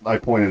then I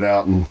pointed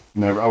out and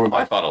never.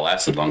 I thought it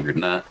lasted longer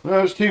than that. No,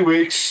 it was 2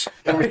 weeks.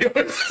 No,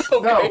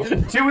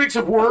 2 weeks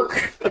of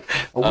work.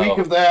 A week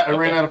of that. I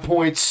ran out of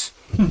points,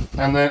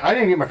 and then I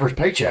didn't get my first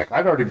paycheck.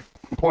 I'd already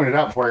pointed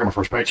out before I got my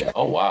first paycheck.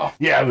 Oh, wow.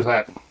 Yeah, it was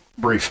that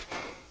brief.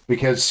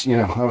 Because,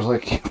 I was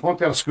like,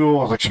 flunked out of school.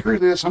 I was like, screw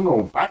this. I'm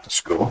going back to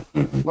school,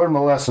 learn my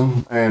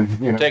lesson, and,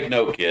 Take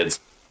note, kids.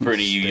 For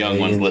any of you young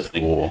ones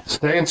listening.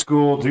 Stay in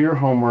school, do your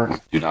homework.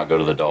 Do not go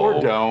to the doll.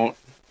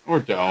 Or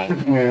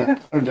don't.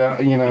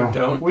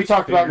 Yeah, we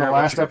talked about in the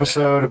last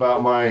episode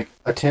about my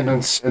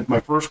attendance at my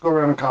first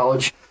go-around in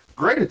college.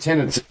 Great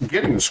attendance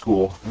getting to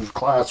school. The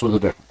class was a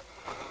different.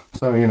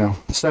 So,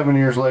 7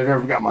 years later,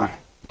 I've got my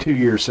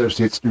 2-year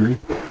associate's degree.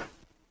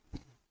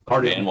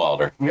 Van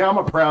Wilder. Yeah, I'm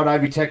a proud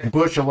Ivy Tech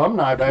Bush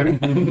alumni, baby.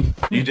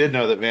 You did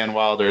know that Van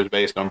Wilder is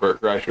based on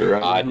Burt Kreischer,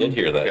 right? I did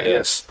hear that, Okay.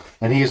 yes.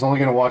 And he is only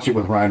going to watch it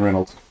with Ryan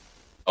Reynolds.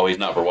 Oh, he's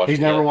not for watching He's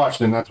never yet?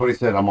 watched it, and that's what he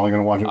said. I'm only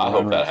going to watch it with I Ryan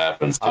hope that Reynolds.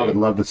 happens, too. I would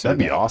love to see That'd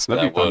be that. awesome.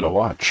 That'd be That fun would. to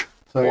watch.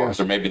 So, Or, yes.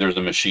 or maybe there's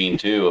a machine,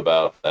 too,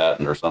 about that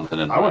or something,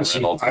 and I want Ryan to see.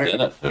 Reynolds is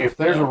in it, too. If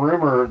there's a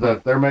rumor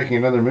that they're making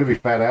another movie,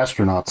 Fat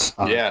Astronauts.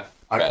 Yeah.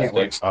 I can't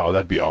wait. Oh,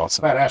 that'd be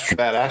awesome. Fat Astronauts.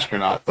 Bad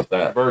Astronaut. What's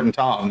that? Bert and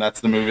Tom.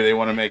 That's the movie they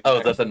want to make. Oh,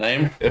 is that the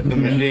name? If the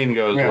machine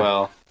goes Yeah.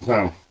 well.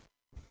 So,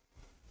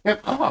 Oh,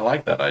 I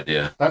like that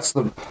idea. that's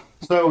the.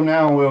 So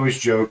now we always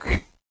joke,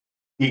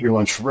 eat your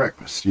lunch for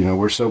breakfast.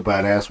 We're so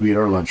badass we eat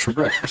our lunch for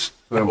breakfast.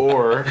 So,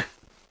 Or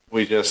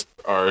we just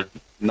are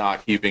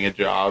not keeping a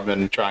job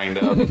and trying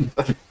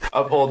to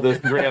uphold this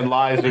grand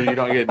lie so you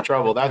don't get in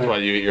trouble. That's why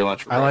you eat your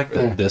lunch for I like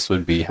breakfast. that this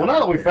would be. well, now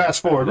that we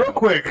fast forward real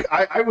quick,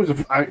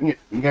 you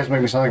guys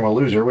make me sound like I'm a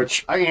loser,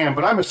 which I am,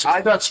 but I'm a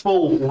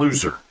successful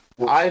loser.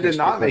 I did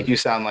not make you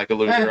sound like a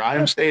loser. I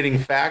am stating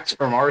facts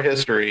from our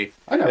history.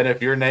 I know. And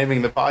if you're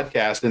naming the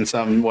podcast in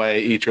some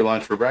way, eat your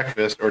lunch for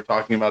breakfast, or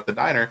talking about the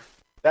diner,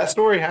 that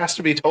story has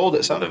to be told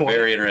at some A point.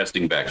 very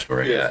interesting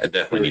backstory. Yeah, it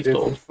definitely needs It's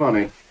told.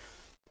 funny.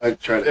 I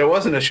tried. It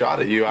wasn't a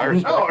shot at you. I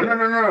respect it.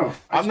 No.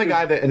 I'm the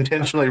guy that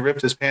intentionally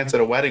ripped his pants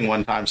at a wedding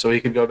one time so he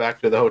could go back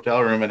to the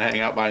hotel room and hang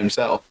out by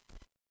himself.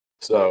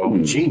 So,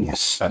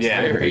 Genius. That's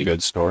Yeah. a very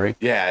good story.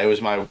 yeah, it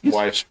was my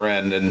wife's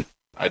friend, and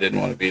I didn't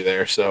want to be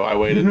there, so I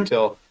waited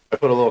until I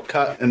put a little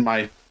cut in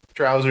my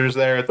trousers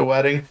there at the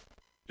wedding.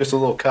 Just a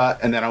little cut,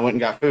 and then I went and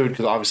got food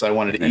because obviously I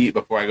wanted to eat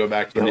before I go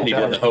back to the And then he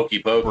hotel did the room. hokey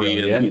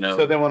pokey, and Brilliant.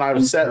 So then when I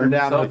was sitting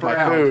down with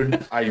my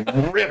food, I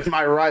ripped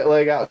my right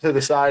leg out to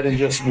the side and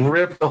just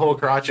ripped the whole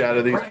crotch out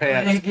of these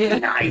pants.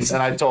 Nice.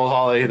 And I told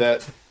Holly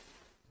that,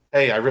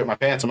 hey, I ripped my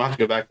pants. I'm going to have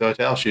to go back to the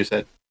hotel. She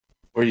said,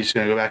 were you just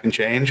going to go back and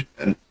change?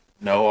 And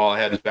no, all I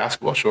had was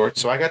basketball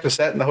shorts. So I got to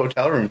sit in the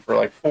hotel room for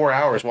like 4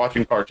 hours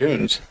watching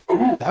cartoons.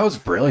 That was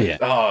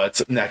brilliant. Oh,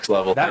 it's next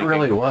level. That thinking.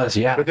 really was,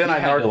 yeah. But then I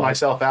narked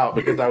myself out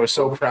because I was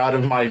so proud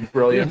of my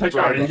brilliant You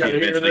brain.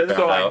 eventually So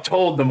found I out.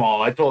 told them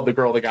all. I told the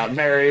girl that got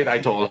married. I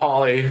told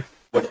Holly.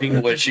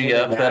 Was she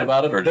upset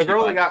about it? Or The did she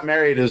girl that find- got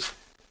married is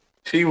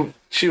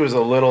she was a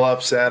little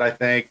upset, I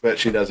think, but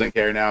she doesn't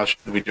care now.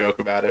 We joke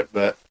about it,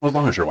 but Well, as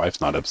long as your wife's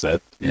not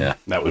upset. Yeah.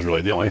 That was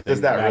really the only thing.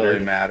 does that really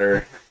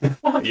matter?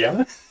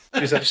 Yeah.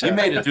 She's upset. You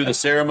made it through the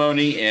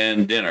ceremony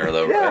and dinner,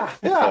 though, Yeah, right?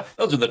 yeah.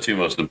 Those are the two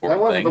most That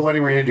important wasn't the things.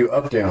 wedding where you had to do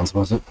up downs,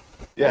 was it?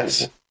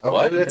 Yes.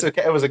 What?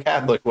 It was a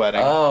Catholic wedding.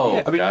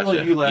 Oh, I mean, gotcha.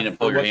 really, you left didn't for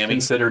pull your what's hammy?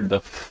 considered the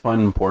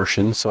fun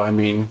portion. So I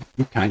mean,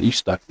 you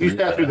stuck through. You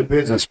got through the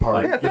business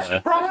part. yeah,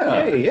 that's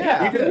right.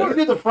 Yeah. You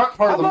did the front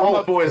part I of the love my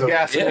mullet. boys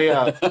gassing me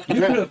up. You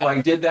could have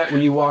like did that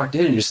when you walked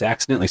in and just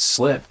accidentally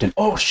slipped and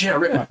oh shit, I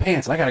ripped my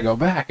pants. I gotta go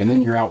back, and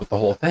then you're out with the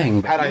whole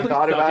thing. But Had you I really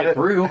thought stuck about it,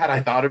 through. had I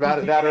thought about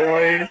it that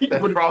early,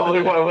 that's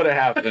probably what would have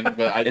happened.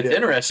 But I It's did.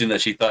 interesting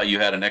that she thought you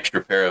had an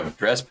extra pair of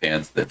dress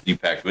pants that you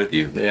packed with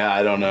you. Yeah,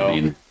 I don't know. I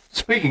mean,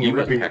 Speaking You of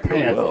ripping your wouldn't pack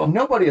real pants, well.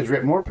 nobody has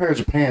ripped more pairs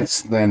of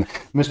pants than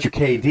Mr.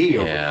 KD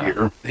over Yeah.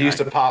 here. He used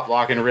to pop,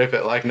 lock, and rip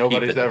it like keep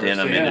nobody's the ever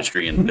denim seen.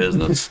 industry in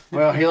business.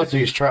 Well, he lets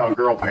these trial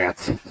girl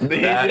pants. He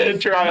That did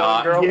is try on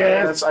not- girl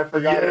Yes, pants. I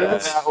forgot yes.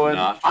 about that one.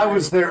 Not I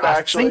was there.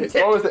 Actually,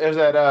 what was it? It was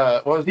at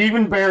what was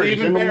Stephen Barry's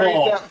Stephen in the Barry's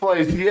mall. that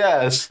place?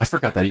 Yes. I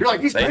forgot that. You're like,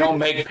 he's They don't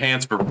make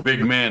pants for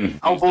big men.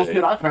 Oh, these bullshit.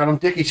 days. I found him.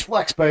 Dickies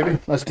Flex, baby.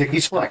 That's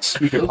Dickies Flex.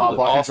 You can pop,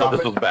 lock, and Also, drop this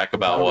it. was back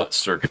about what,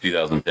 circa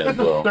 2010 This as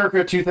was well.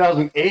 circa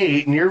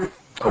 2008, and you're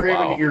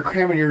wow.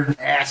 cramming your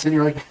ass, and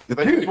you're like,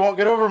 They just won't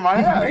get over my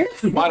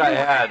ass. Might I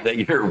add that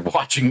you're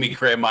watching me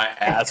cram my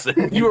ass?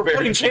 You were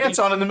putting pants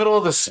on in the middle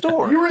of the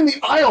store, you were in the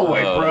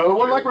aisleway, bro. It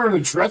wasn't like we were in the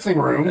dressing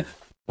room.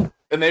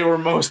 and they were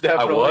most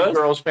definitely was?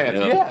 girls' pants.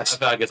 Yeah.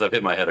 Yes, I guess I've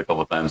hit my head a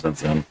couple times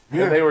since then.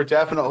 and they were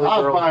definitely I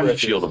was girls' fine.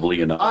 pants. Shield of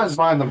Leonardo. I was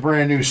buying the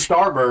brand new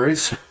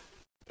Starburys.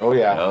 Oh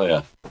yeah. Oh,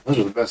 yeah. Those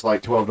are the best,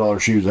 like, $12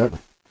 shoes ever.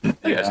 I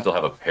think I still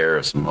have a pair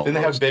of some. Didn't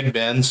they have Big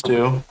Bens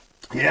too?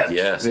 Yes.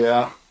 Yes.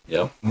 Yeah.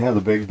 Yep. Yeah,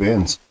 the big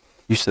bins.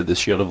 You said the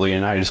Shield of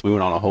Leonidas. We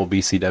went on a whole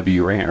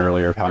BCW rant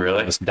earlier of how Really?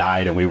 many of us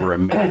died, and we were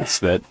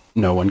amazed that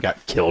no one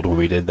got killed when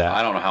we did that.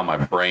 I don't know how my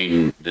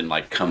brain didn't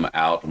like come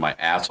out of my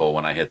asshole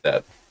when I hit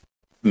that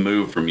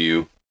move from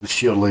you. The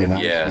Shield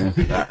Leonidas. Yeah, man.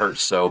 that hurt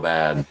so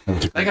bad.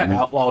 They got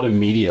outlawed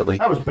immediately.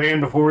 I was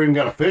banned before we even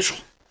got official.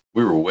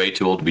 We were way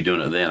too old to be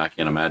doing it then. I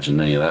can't imagine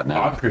any of that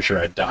now. I'm pretty sure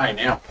I'd die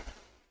now.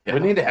 Yeah. We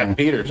need to have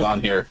Peters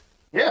on here.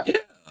 Yeah.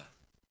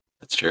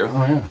 That's true.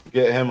 Oh, yeah.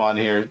 Get him on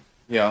here,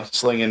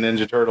 slinging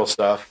Ninja Turtle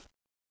stuff.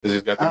 Because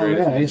he's got the Oh,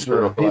 greatest yeah. He's Ninja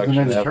Turtle the collection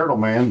Ninja ever. Turtle,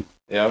 man.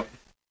 Yep.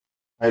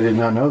 I did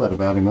not know that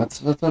about him.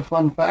 That's a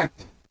fun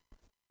fact.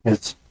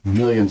 It's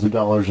millions of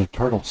dollars of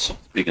turtles.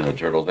 Speaking of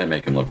turtles, they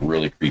make him look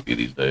really creepy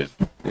these days.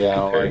 Yeah, I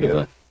don't Compared like to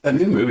it. That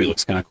new movie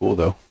looks kind of cool,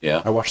 though.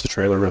 Yeah. I watched the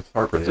trailer with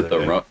Harper. Is it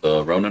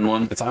the Ronin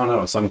one? It's, I don't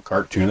know, some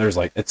cartoon. There's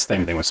it's the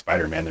same thing with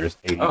Spider-Man. There's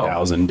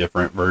 80,000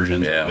 different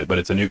versions Yeah. of it, but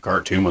it's a new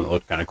cartoon one that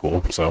looked kind of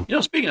cool. So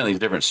Speaking of these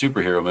different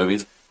superhero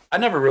movies, I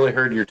never really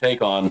heard your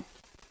take on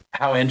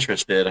how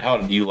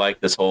do you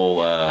like this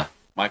whole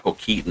Michael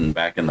Keaton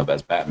back in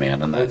as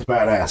Batman and That's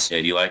that? badass.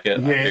 Yeah, do you like it?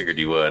 Yeah. I figured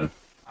you would.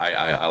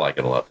 I like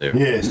it a lot too.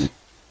 Yes.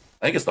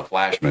 I think it's the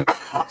Flash movie.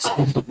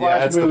 The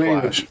Yeah, it's the movie,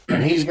 Flash.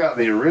 and he's got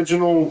the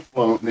original.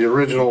 Well, the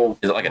original.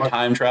 Is it like a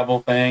time travel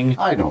thing?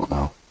 I don't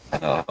know.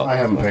 I I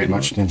haven't paid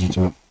much attention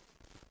to it.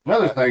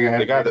 Another thing I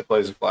had. The guy that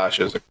plays the Flash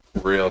is a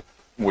real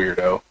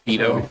weirdo.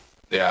 Keto.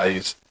 Yeah,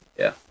 he's.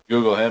 Yeah.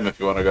 Google him if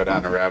you want to go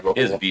down the rabbit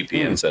His hole.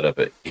 VPN set up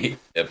at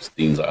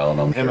Epstein's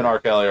Island. I'm Him and sure. R.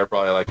 Kelly are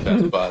probably like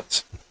best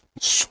buds.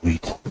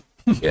 Sweet.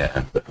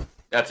 Yeah.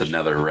 That's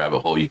another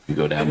rabbit hole you could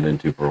go down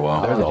into for a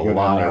while. There's a Go down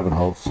lot of- rabbit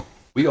holes.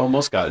 we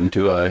almost got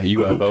into a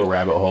UFO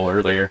rabbit hole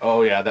earlier.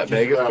 Oh yeah, that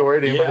Vegas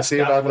story. Did you want to see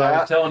that's about what I was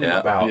that? telling you Yeah.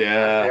 about.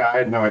 Yeah, Yeah, I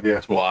had no idea.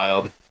 it's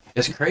wild.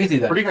 It's crazy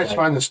that Where do you guys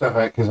find this stuff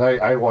at? Because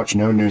I watch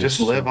no news. Just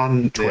live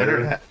on Twitter. the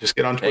internet. Just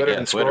get on Twitter Yeah,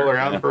 and Twitter, scroll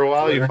around yeah. for a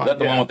while. You Is find that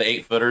the one with the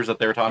 8-footers that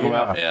they were talking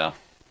about? Yeah.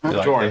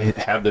 Jordan.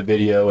 they have the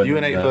video. And You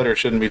and 8-footer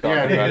shouldn't be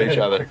talking Yeah. about each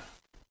other.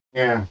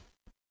 Yeah,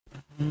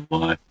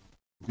 Why?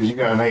 because you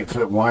got an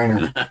 8-foot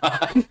whiner.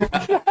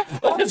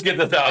 Let's get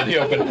this out in the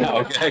open now,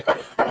 okay?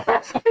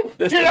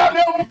 This, Get out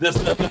now! this,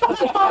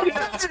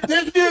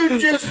 This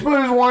dude just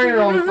put his whiner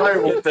on the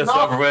table. Get this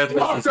over with. This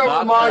Knocked is over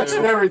not mics true.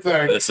 and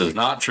everything. This is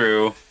not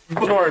true.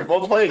 Jordan,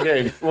 we'll play a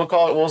game. We'll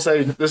call it. We'll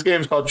say this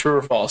game's called True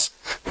or False.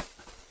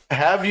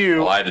 Have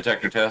you Lie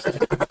detector test.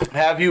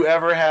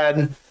 ever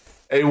had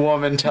a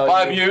woman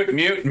tell you?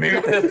 Mute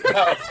this.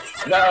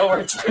 No,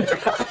 we're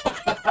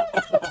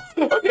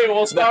Okay,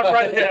 we'll stop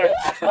right there.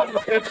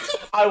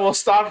 I will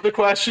stop the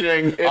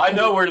questioning. I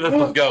know where this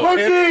is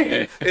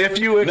going. If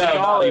you not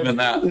acknowledge, even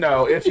that.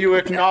 No, if you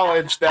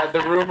acknowledge that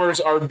the rumors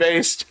are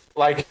based,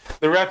 like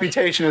the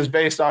reputation is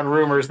based on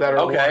rumors that are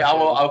Okay, I warranted.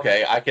 will.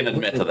 Okay, I can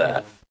admit to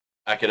that.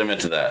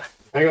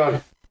 Hang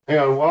on.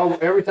 Well,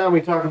 every time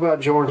we talk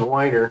about Jordan's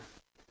whiner,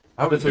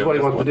 this is what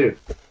he wants to do.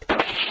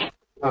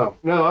 Oh,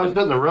 no, I was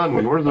doing the run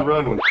one. Where's the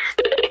run one?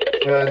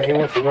 He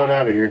wants to run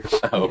out of here.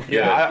 Oh,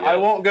 Yeah, I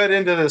won't get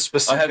into the I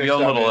specifics. have your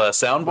own of little it.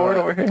 soundboard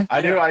over here.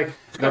 I knew I.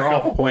 They're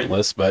all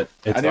pointless, but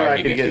it's I knew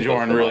I could get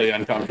Jordan really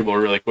uncomfortable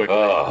really quick.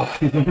 Oh.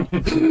 That's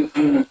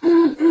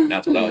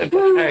without him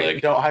touching my Hey,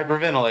 leg. don't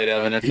hyperventilate,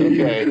 Evan. It's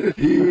okay.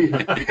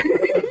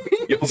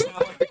 You'll sound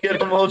like the kid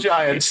from Little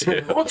Giants.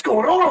 What's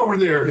going on over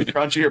there?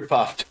 Crunchy or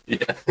puffed. Yeah.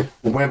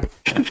 Wimp.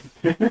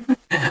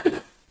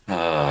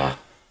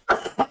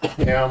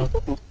 Yeah.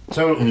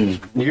 So, do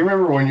you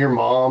remember when your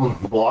mom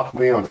blocked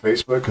me on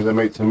Facebook because I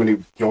made so many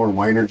Jordan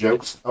Weiner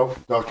jokes? Oh,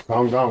 Dr.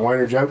 Kong Don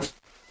Weiner jokes?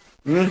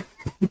 No,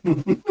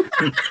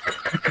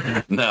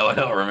 I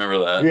don't remember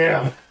that.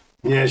 Yeah.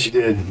 Yeah, she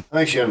did. I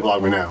think she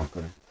unblocked me now.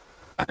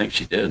 I think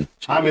she did.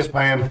 Hi, Miss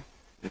Pam.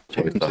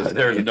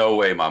 There's no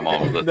way my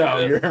mom was listening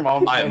No, to this. your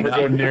mom's I'm never not-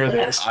 go near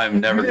this.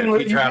 I'm never going to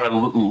be trying to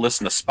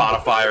listen to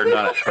Spotify or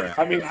none of that crap.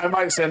 I mean, I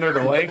might send her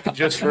the link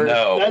just for.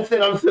 No. That's it.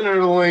 I'm sending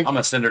her the link. I'm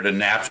going to send her to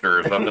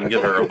Napster. So I'm going to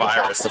give her a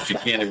virus so she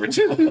can't even.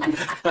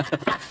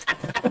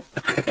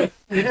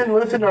 You didn't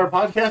listen to our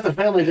podcast at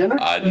Family Dinner?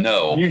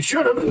 No. You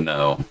should have.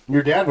 No.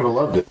 Your dad would have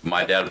loved it.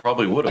 My dad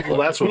probably would have.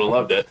 Well, that's would have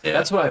loved it. Yeah.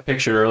 That's what I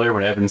pictured earlier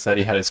when Evan said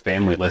he had his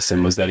family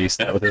listen, was that he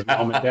sat with his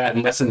mom and dad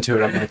and listened to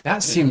it. I'm like,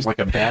 that seems like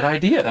a bad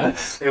idea.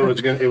 It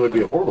would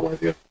be a horrible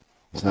idea.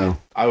 So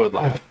I would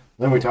laugh.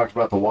 then we talked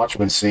about the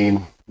Watchmen scene.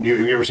 Have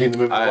you ever seen the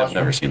movie? I have Watchmen?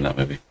 never seen that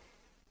movie.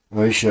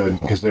 Well, you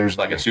should, because there's It's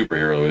like a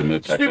superhero movie.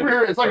 type of-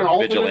 Superhero. It's like an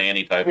alternate-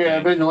 vigilante type Yeah,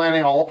 thing.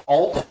 vigilante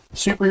alt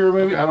superhero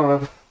movie. I don't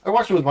know. I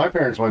watched it with my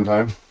parents one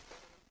time.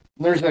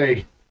 There's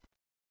a,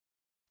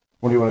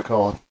 what do you want to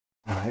call it?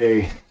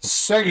 A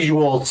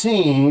sexual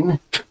scene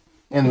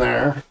in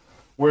there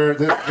where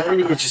this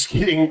lady is just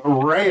getting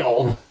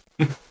railed,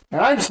 and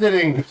I'm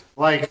sitting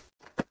like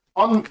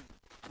on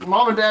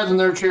mom and dad's in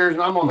their chairs,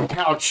 and I'm on the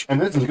couch,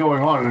 and this is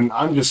going on, and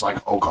I'm just like,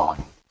 oh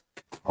god,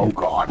 oh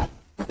god.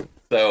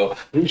 So,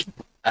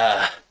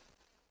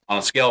 on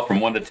a scale from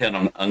 1 to 10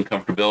 on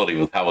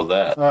uncomfortability, how was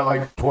that?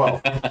 Like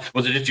 12.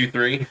 Was it just you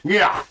 3?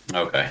 Yeah.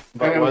 Okay.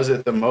 But was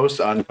it the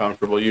most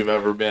uncomfortable you've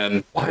ever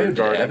been Why did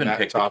regarding Evan that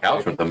pick the topic?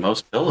 couch with the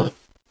most pillows?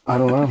 I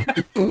don't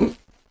know.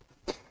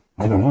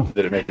 I don't know.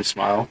 Did it make you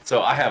smile?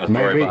 So I have a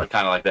story Maybe. about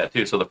kind of like that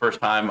too. So the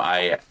first time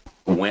I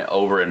went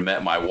over and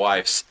met my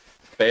wife's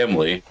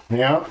family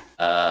Yeah.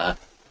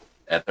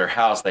 at their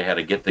house, they had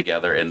a get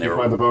together, and they You were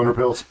find the boner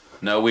pills.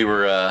 no, we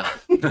were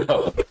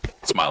no,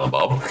 Smiling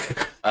Bob.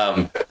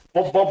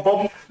 Bump, bump,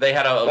 bump. They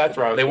had a. That's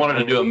right. They wanted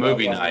to do a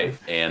movie night,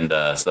 and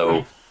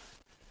so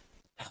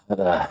the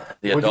What'd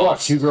you watch?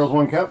 adults. 2 Girls,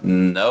 1 Cup?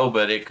 No,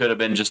 but it could have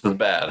been just as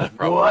bad.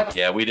 Probably. What?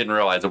 Yeah, we didn't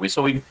realize it. We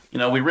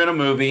rent a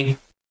movie.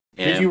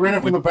 And Did you rent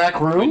it from the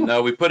back room?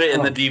 No, we put it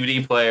in the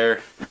DVD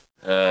player.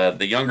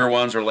 The younger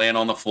ones are laying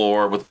on the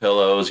floor with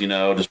pillows,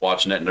 just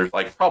watching it. And there's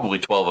like probably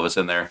 12 of us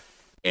in there.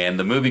 And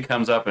the movie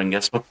comes up, and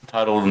guess what the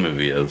title of the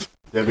movie is?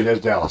 Debbie Does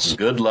Dallas.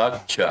 Good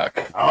Luck,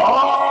 Chuck.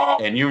 Oh!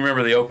 And you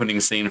remember the opening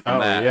scene from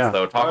that. yeah.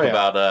 So talk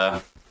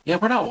about,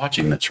 we're not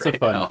watching this It's a right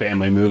fun now.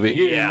 family movie.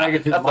 You didn't make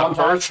it to the That's the montage?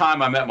 first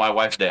time I met my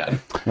wife's dad.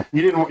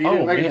 You didn't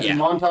make it to yeah.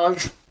 the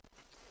montage?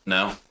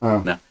 No, Oh.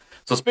 no.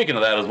 So speaking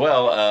of that as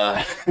well,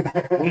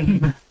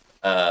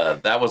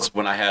 that was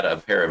when I had a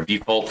pair of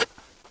default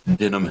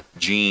denim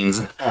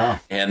jeans,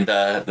 and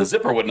the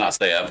zipper would not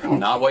stay up.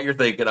 Not what you're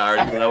thinking. I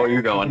already know where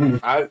you're going.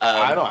 I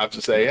don't have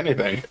to say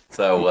anything.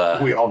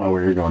 So We all know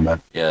where you're going,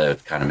 man. yeah,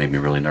 it kind of made me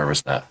really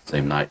nervous that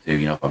same night too.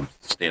 If I'm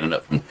standing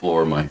up from the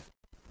floor, my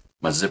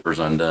zipper's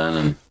undone,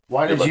 and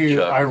Why Good did luck, you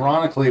Chuck.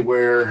 ironically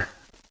wear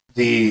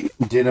the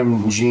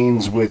denim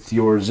jeans with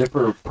your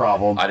zipper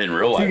problem I didn't to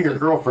realize your it.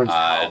 girlfriend's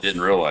I house?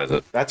 didn't realize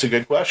it. That's a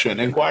good question.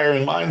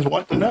 Inquiring minds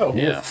want to know.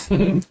 Yeah.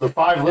 The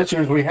 5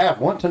 listeners we have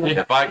want to know.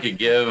 If I could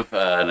give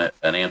an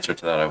answer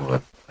to that, I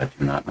would. I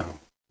do not know.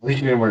 At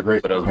least you didn't wear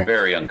great. But it was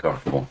very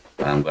uncomfortable.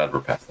 I'm glad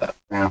we're past that.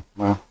 Yeah,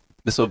 well.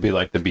 This will be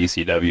like the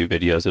BCW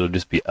videos. It'll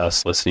just be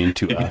us listening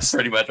to us.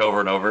 Pretty much over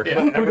and over. We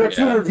got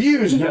 200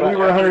 views and we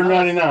were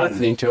 199.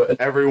 Listening to it.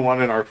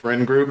 Everyone in our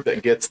friend group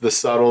that gets the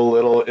subtle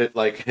little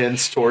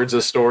hints towards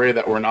a story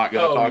that we're not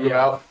going to talk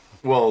about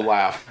will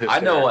laugh. I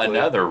know hysterically.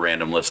 another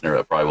random listener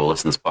that probably will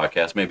listen to this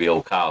podcast, maybe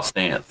old Kyle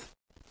Stantz.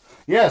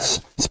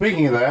 Yes,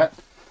 speaking of that,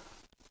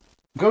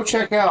 go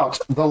check out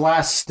The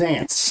Last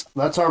Stance.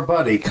 That's our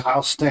buddy,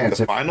 Kyle Stance.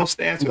 The final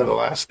stance or the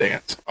last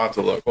stance? I'll have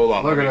to look. Hold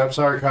on. Look it up.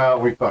 Sorry, Kyle,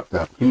 we fucked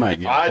up. You might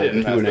get I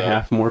didn't two and a mess up.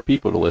 half more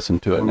people to listen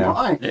to it now.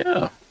 Mine.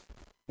 Yeah.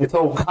 It's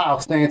old Kyle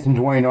Stance and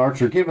Dwayne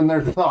Archer giving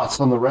their thoughts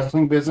on the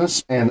wrestling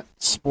business and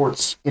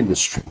sports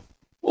industry.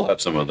 We'll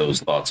have some of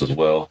those thoughts as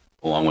well,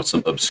 along with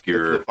some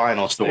obscure The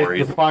final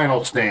stories. It's the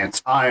final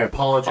stance. I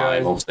apologize,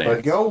 Final Stance.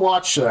 but go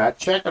watch that.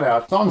 Check it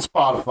out. It's on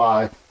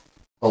Spotify.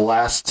 The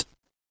last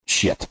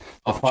shit.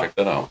 I'll check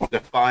that out. The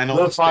final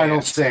The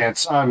final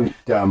stance. stance. I'm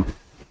dumb.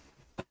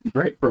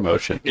 Great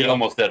promotion. He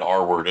almost said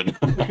R-worded.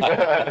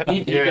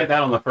 You get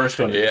that on the first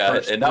one. Yeah,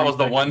 First and that was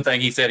the three one thing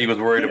he said he was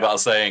worried about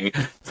saying.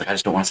 He's like, I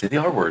just don't want to say the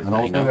R-word. I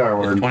don't say the R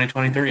word. It's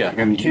 2023. Yeah.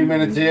 And 2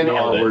 minutes in,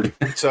 Nailed it. onward.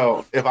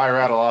 So if I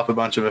rattle off a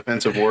bunch of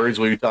offensive words,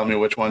 will you tell me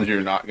which ones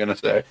you're not going to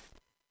say?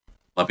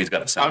 Lumpy's got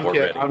a I'm soundboard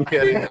kidding. ready. I'm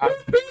kidding.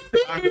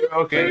 I'm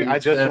joking. I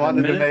just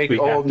wanted to make We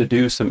have old. to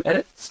do some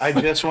edits. I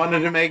just wanted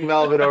to make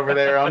Velvet over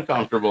there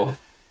uncomfortable.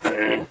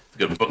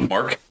 Good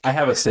bookmark. I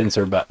have a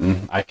censor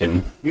button. I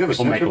can. You have a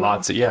We'll make censor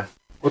lots of Yeah,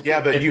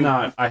 but If you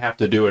not, I have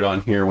to do it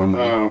on here when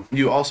we.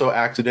 you also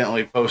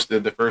accidentally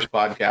posted the first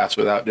podcast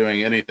without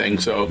doing anything.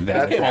 So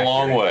That Came a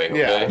long way.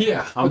 Okay?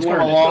 Yeah. I'm It's come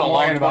a learning. long Been a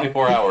way in long about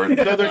 24 hours.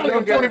 So there's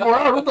no 24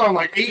 hours. We're talking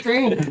like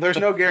 18. there's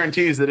no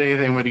guarantees that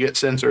anything would get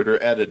censored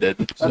or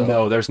edited. So,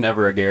 No, there's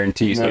never a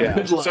guarantee. So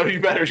yeah. So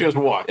you better just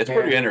watch. It's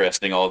pretty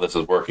interesting. All this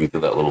is working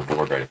through that little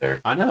board right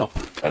there. I know.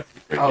 That's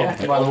pretty Oh,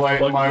 cool. by the way,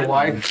 Plug my it in.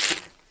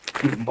 wife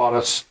bought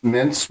us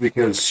mints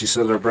because she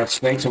says our breath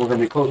stinks and we're going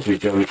to be close to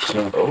each other.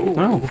 So,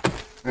 Oh,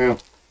 yeah.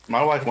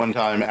 My wife one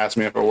time asked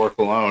me if I work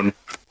alone,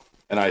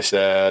 and I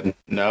said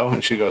no,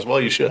 and she goes, "Well,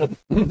 you should."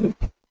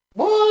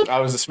 What? I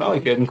was a smelly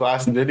kid in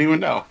class and didn't even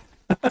know.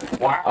 I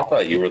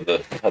thought you were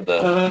had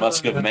the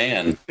musk of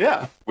man.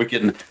 Yeah, We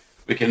can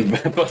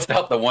bust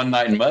out the one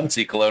night in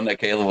Muncie cologne that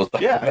Caleb was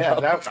talking yeah.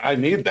 about. I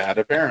need that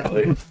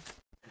apparently.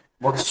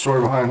 What's the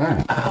story behind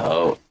that?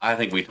 Oh, I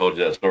think we told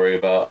you that story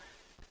about.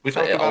 We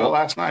talked about it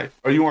last night.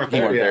 Oh, you weren't You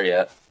there weren't yet. there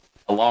yet.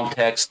 A long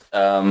text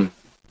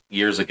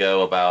years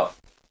ago about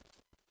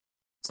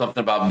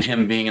something about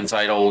him being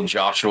inside old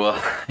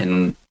Joshua,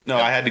 and No,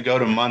 I had to go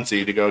to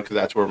Muncie to go because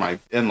that's where my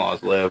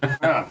in-laws live.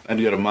 I had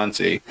to go to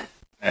Muncie,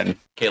 and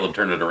Caleb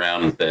turned it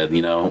around and said,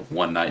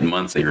 one night in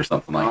Muncie or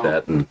something like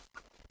that, and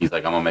he's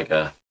like, I'm gonna make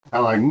a I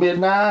like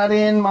Midnight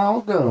in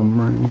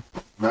Montgomery.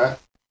 Right?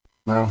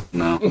 No.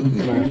 no.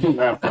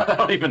 No. I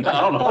don't even. I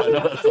don't know.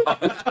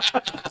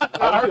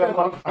 I know that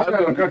song. I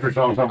got a country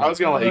song I somewhere. was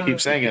gonna let you keep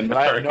singing, but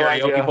I Our had no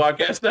karaoke idea.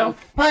 podcast now.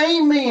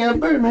 Pay me a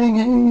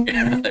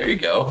Birmingham. There you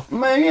go.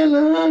 Make it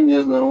look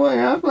just the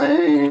way I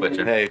play.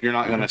 Butcher. Hey, if you're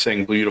not gonna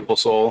sing "Beautiful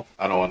Soul,"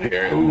 I don't want to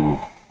hear it.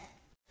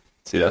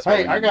 see, that's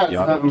Hey, why I got we need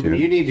the auto something.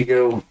 tune. You need to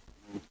go.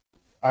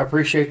 I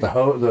appreciate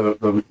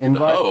the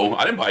invite. Oh,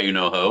 I didn't buy you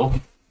no hoe.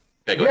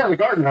 Okay, go Yeah, ahead. the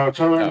garden hoe. It's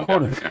over there in the Oh,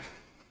 corner.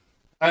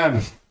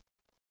 okay.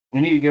 You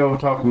need to go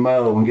talk to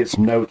Mo and get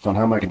some notes on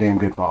how to make a damn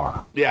good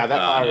bar. Yeah, that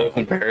fire was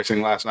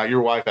embarrassing last night.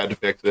 Your wife had to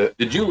fix it.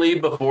 Did you leave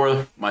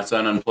before my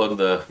son unplugged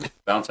the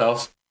bounce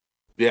house?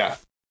 Yeah,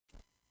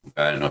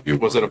 I didn't know if you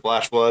was it a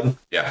flash flood?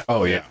 Yeah,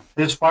 Oh yeah,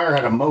 His fire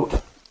had a moat.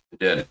 it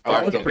did. Oh, Fire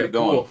that's still pretty kept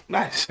going.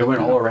 Nice. it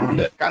went all around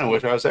it. Kind of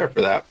wish I was there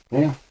for that.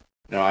 Yeah.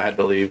 No, I had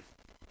to leave.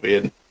 We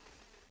had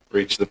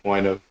reached the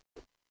point of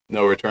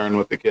no return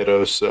with the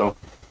kiddos. So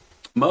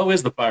Mo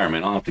is the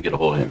fireman. I'll have to get a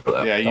hold of him for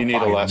that. yeah, you need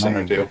a lesson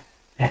or two.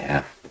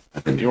 Yeah.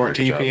 You weren't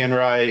TPing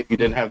right. You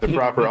didn't have the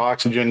proper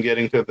oxygen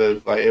getting to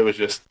the it was.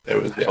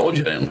 I told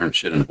you I didn't learn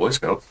shit in the Boy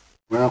Scouts.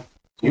 Well,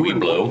 We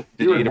blow.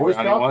 Did you eat a Boy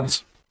brownie Scout?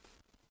 once?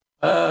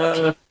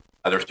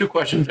 There's two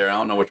questions there. I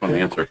don't know which one to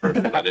answer first.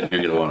 I didn't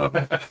hear either one of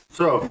them.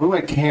 so if we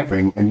went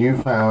camping and you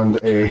found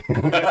a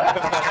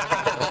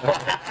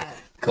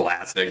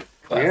Classic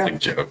Yeah.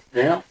 joke.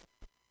 yeah,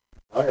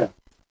 oh yeah,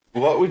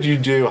 What would you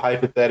do,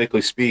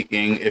 hypothetically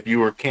speaking, if you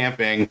were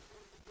camping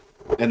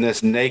and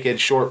this naked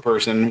short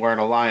person wearing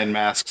a lion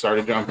mask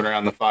started jumping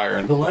around the fire?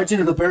 And the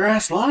legend of the bare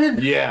ass lion.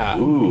 yeah,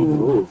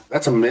 Ooh,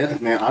 that's a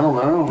myth, man. I don't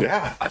know.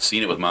 yeah. I've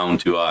seen it with my own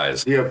two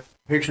eyes. Do you have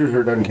pictures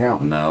or it doesn't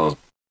count? No, it was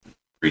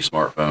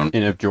pre-smartphone.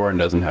 And if Jordan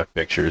doesn't have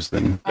pictures,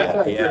 then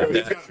Yeah.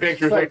 He's got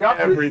pictures Like of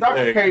Dr. everything.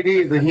 KD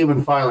is the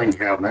human filing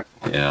cabinet.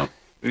 Yeah.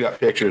 We got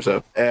pictures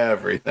of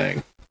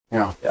everything.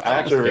 Yeah, I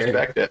actually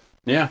respect it.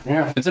 yeah,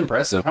 yeah. it's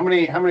impressive. How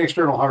many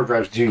external hard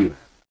drives do you?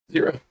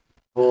 Zero.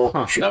 Well,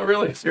 Not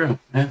really. Zero.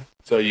 Yeah.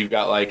 So you've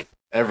got like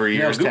every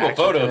Yeah, year's Google tax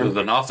Photos return is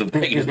an awesome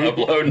thing to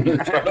upload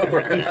and start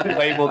over.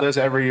 labeled as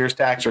every year's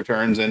tax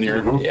returns in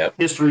your. Yep.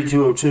 History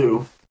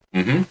 202.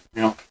 Mm-hmm.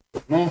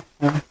 Yeah,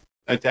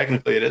 yeah,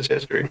 Technically, it is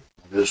history.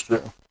 it is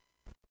true.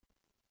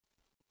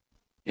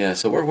 Yeah.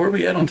 So where are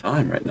we at on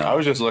time right I now?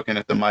 was just looking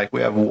at the mic.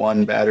 We have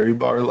one battery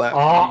bar left.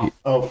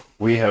 Oh,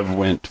 We have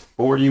went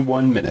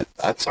 41 minutes.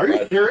 That's are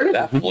you serious?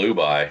 That flew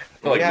by. I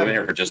feel like Yeah. we've been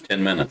here for just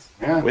 10 minutes.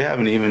 Yeah. We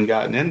haven't even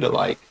gotten into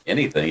like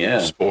Anything, yeah.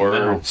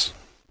 sports,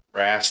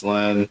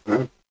 wrestling,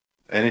 Mhm.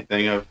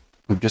 anything of.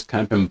 We've just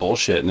kind of been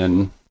bullshitting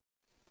and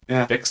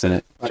Yeah. fixing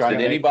it. Trying Did to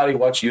make, anybody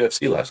watch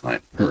UFC last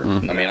night?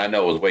 Mm-mm. I mean, I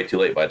know it was way too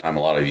late by the time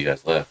a lot of you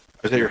guys left.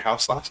 I was at your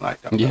house last night.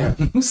 Yeah.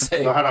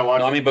 So how'd I watch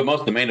No, I it? mean, but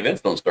most of the main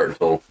events don't start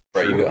until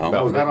right you go home.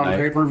 About Was that on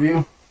midnight.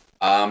 pay-per-view?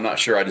 I'm not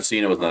sure. I just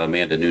seen it was an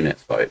Amanda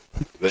Nunes fight.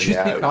 But Did you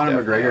yeah, see it was Conor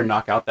definitely- McGregor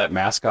knock out that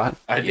mascot?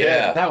 I did.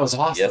 Yeah. That was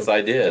awesome. Yes,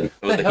 I did. It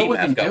was What the the hell heat was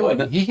he mascot, wasn't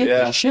doing? it? He hit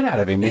Yeah. the shit out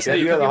of him. He said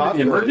you he had took the him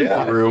to the hospital, emergency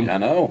yeah. room. I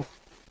know.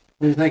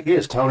 Who do you think he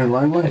is? Tony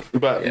Langley?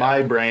 But Yeah.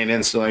 my brain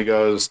instantly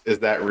goes, is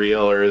that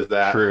real or is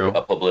that? True.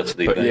 A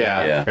publicity But thing.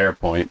 yeah. Yeah. Fair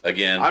point.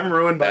 Again, I'm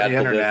ruined by Bad the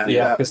internet. publicity.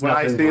 Yeah, 'cause When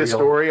I nothing's see a real.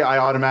 story, I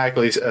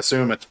automatically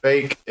assume it's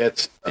fake.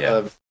 It's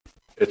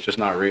it's just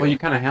not real. Well, you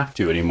kind of have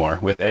to anymore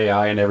with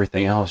AI and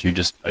everything else. You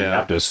just you Yeah.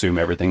 have to assume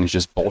everything's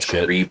just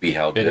bullshit. creepy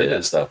how good that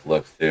is. stuff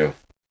looks too.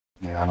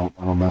 Yeah, I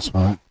don't mess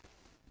with it.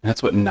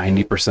 That's what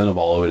 90% of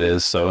all of it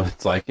is. So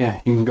it's like,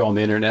 yeah, you can go on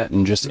the internet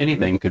and just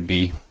anything could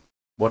be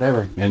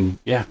whatever. And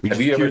yeah,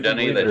 Have you ever done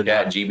any of the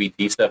chat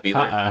GBT stuff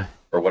either?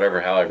 Or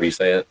whatever, however you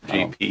say it?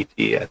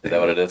 GPT, I think. Is that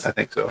what it is? I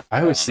think so.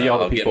 I always see all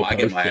the I'll get people my-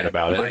 post shit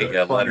about my,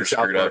 it. letters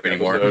screwed up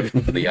anymore.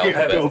 Episode. The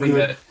alphabet. no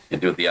good. You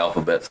do it the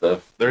alphabet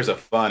stuff. There's a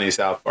funny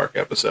South Park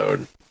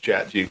episode,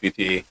 Chat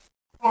GPT.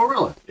 Oh,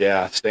 really?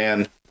 Yeah,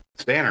 Stan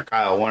or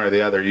Kyle, one or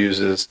the other,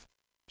 uses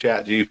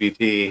Chat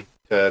GPT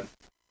to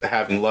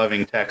having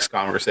loving text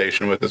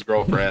conversation with his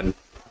girlfriend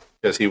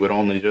because he would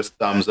only just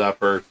thumbs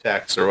up or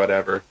text or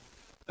whatever.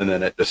 And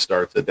then it just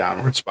starts a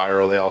downward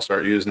spiral. They all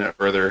start using it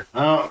further.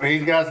 Oh,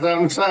 he's got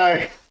something to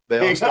say. They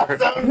all He's got start.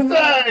 something to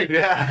say.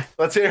 Yeah,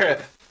 let's hear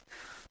it.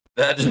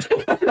 That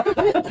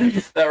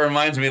that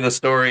reminds me of the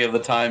story of the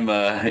time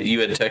you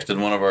had texted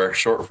one of our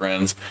short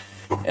friends,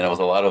 and it was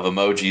a lot of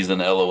emojis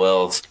and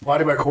LOLs.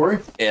 Body by Corey?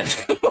 And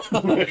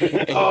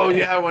Oh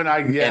yeah,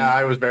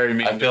 I was very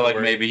mean. I feel like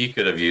to maybe he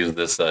could have used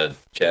this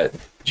chat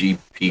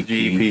GPT.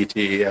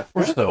 GPT. Yeah.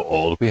 We're so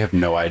old. We have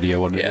no idea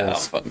what it Yeah, I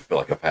is. fucking feel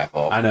like a pack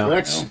off. I know.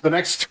 The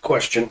next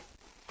question.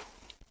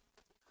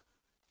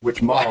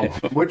 Which mom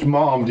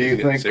do you Getting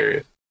think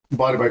serious.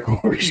 Body by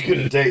Corey's going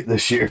to date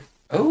this year?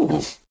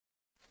 Oh,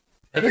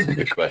 that is a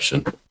good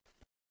question.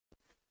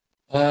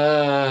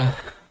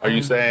 Are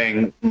you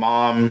saying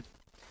mom?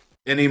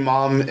 Any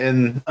mom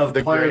in Of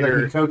the player that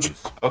greater? he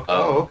coaches.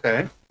 Oh,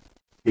 okay.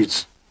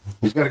 He's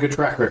got a good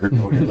track record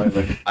coaching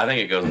lately. I think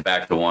it goes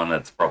back to one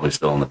that's probably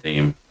still on the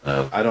team.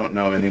 I don't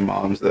know any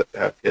moms that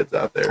have kids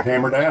out there.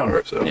 Hammer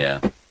down. So Yeah,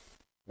 I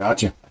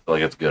Gotcha. feel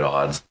like it's good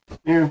odds.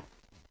 Yeah.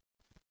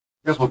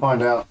 Guess we'll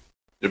find out.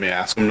 Did me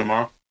ask him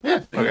tomorrow?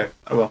 Yeah. Okay,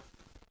 I will.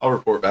 I'll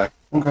report back.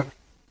 Okay.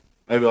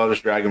 Maybe I'll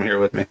just drag him here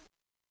with me.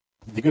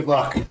 Good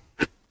luck.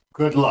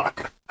 Good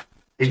luck.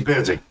 He's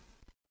busy.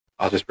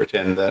 I'll just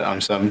pretend that I'm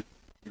some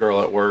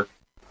girl at work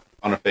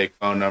on a fake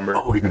phone number.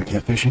 Oh, you're going to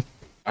catfishing?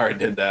 I already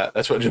did that.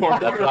 That's what Jordan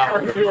That's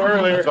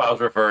what I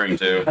was referring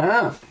to.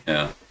 Ah.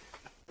 Yeah.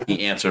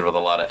 He answered with a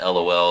lot of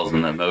LOLs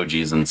and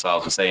emojis, and so I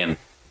was saying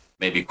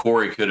maybe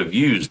Corey could have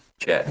used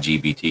Chat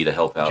GPT to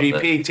help out.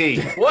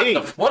 GPT.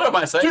 What am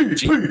I saying?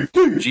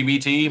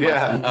 GBT?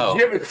 Yeah. Oh.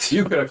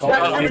 You could have called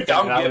I'm me.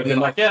 I would have been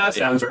like, yeah, that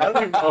sounds I right.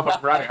 don't even know if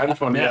I'm right. I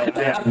just want to.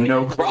 Yeah,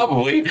 no clue.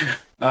 Probably.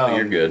 Oh,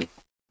 you're good.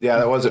 Yeah,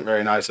 that wasn't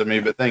very nice of me,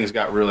 but things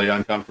got really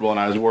uncomfortable, and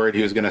I was worried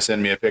he was going to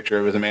send me a picture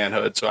of his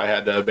manhood, so I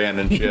had to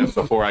abandon ship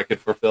before I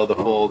could fulfill the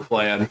full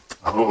plan.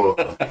 Oh.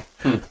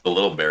 The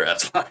little bear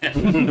ass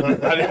lion.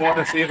 I didn't want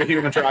to see the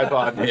human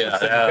tripod. Yeah,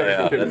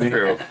 that's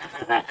true.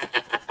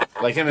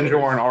 Like him and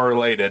Jordan are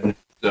related,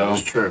 So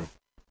That's true.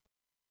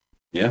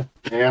 Yeah.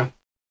 Yeah,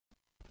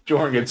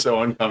 Jordan gets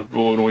so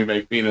uncomfortable when we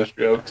make penis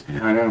jokes.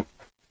 I know.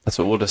 That's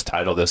what we'll just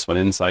title this one,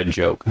 Inside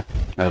Joke.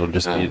 That'll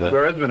just be the...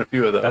 There has been a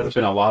few of those. That's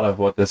been a lot of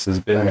what this has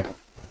been.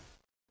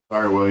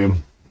 Sorry,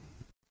 William.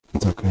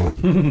 It's okay.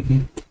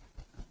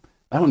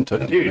 That one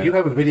took Dude, you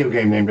have a video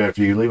game named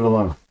after you. Leave it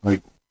alone.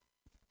 Like,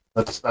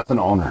 that's an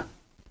honor.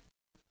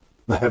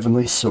 The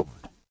Heavenly Sword.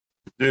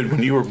 Dude,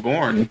 when you were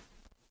born,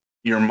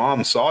 your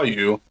mom saw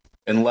you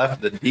and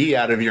left the D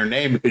out of your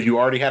name because you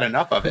already had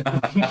enough of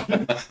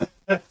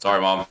it. Sorry,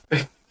 Mom.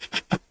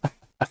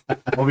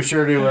 We'll be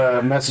sure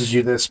to message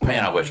you this.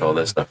 Man, I wish all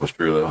this stuff was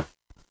true,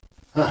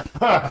 though.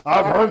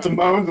 I've heard the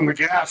moans and the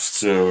gasps.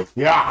 So,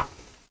 Yeah.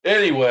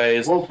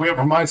 anyways, Woke me up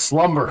from my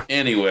slumber.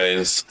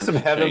 Some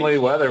heavenly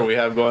weather we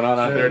have going on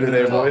out there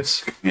today,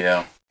 boys.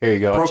 Yeah. Here you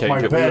go. I'll Broke change my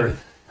it. bed.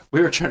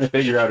 We were trying to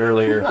figure out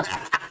earlier.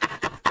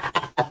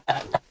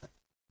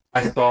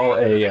 I saw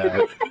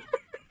a...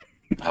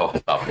 I'll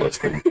stop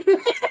listening.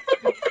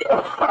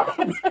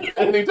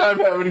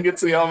 Anytime Evan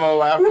gets the Elmo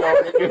laugh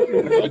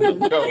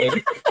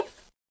going.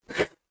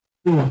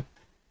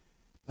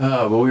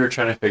 But we were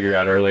trying to figure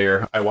out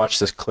earlier. I watched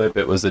this clip.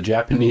 It was a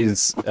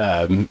Japanese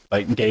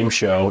like game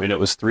show, and it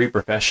was 3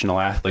 professional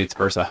athletes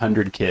versus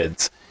 100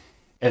 kids,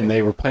 and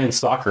they were playing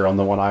soccer on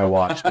the one I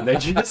watched. And they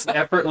just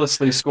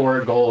effortlessly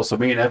scored goals. So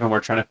me and Evan were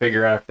trying to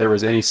figure out if there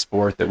was any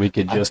sport that we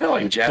could I just feel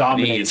like dominate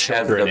Japanese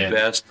has children the in.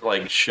 best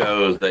like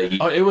shows that you,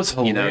 Oh, it was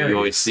you hilarious.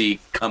 always see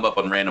come up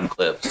on random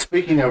clips.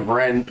 Speaking of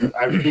Ren,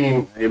 I've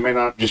seen, it may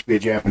not just be a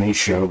Japanese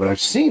show, but I've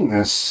seen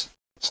this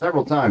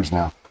several times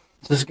now.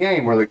 It's this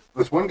game where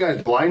this one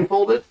guy's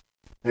blindfolded,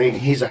 and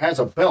he has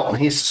a belt, and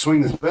he has to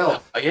swing this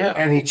belt. Yeah.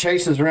 And he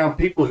chases around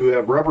people who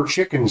have rubber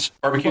chickens.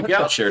 Barbecue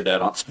Couch shared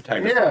that on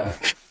Spectacular. Yeah.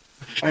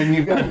 And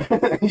you got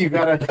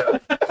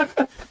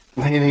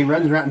and he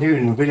runs around, dude,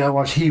 in the video I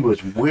watched, he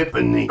was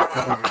whipping these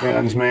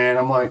guns, man.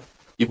 I'm like,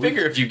 You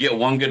figure if you get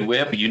one good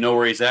whip, you know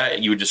where he's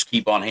at, you would just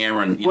keep on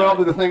hammering. well,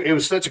 but the thing, it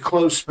was such a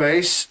closed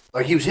space.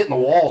 Like, he was hitting the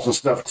walls and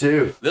stuff,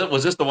 too.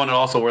 Was this the one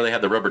also where they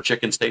had the rubber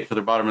chicken taped to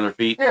the bottom of their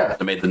feet? Yeah.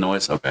 That made the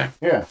noise? Okay.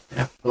 Yeah.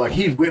 Yeah. But like,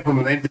 he'd whip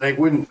them, and they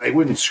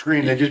wouldn't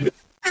scream. They just,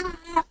 you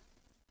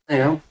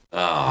know.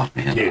 Oh,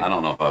 man. Dude. I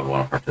don't know if I would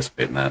want to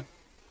participate in that.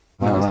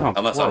 Well,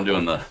 Unless I'm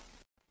doing the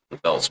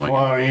belt swing.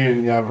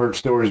 I've heard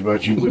stories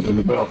about you whipping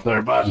the belt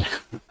there, bud.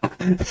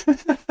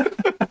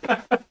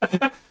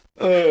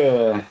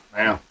 Yeah.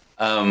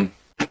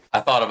 I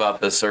thought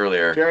about this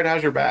earlier. Jared,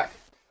 how's your back?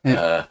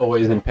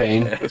 Always in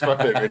pain. That's what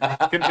I figured.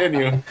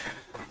 Continue.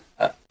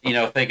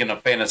 Thinking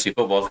of fantasy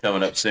football is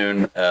coming up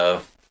soon.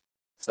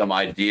 Some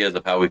ideas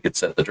of how we could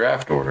set the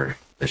draft order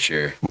this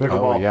year.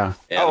 Pickleball. Oh, yeah.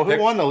 Oh, who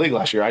won the league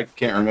last year? I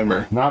can't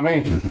remember. Not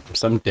me.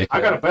 Some dick. I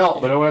got a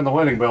belt, but I wasn't the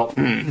winning belt.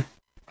 I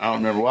don't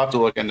remember. We'll have to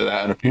look into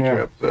that in a future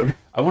Yeah. episode.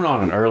 I went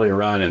on an early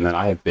run, and then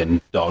I have been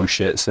dog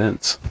shit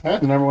since. I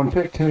had the number 1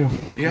 pick, too.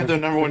 You have the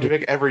number 1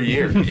 pick every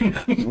year.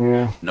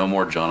 Yeah. No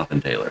more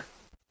Jonathan Taylor.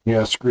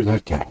 Yeah, screw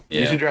that guy.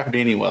 You Yeah. should draft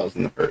Beanie Wells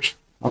in the first.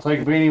 I'll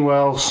take Beanie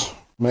Wells.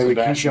 Maybe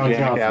Sebastian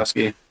Keyshawn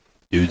Johnson. Janikowski.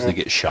 Dudes that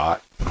get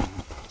shot.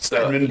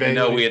 Stedman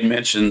Bailey. We had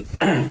mentioned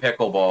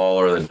pickleball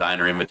or the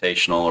Diner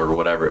Invitational or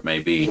whatever it may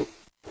be.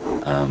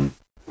 But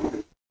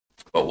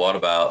what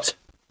about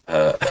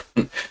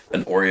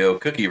an Oreo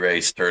cookie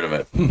race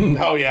tournament?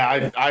 Oh,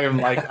 yeah. I am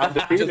like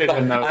undefeated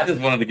in I those.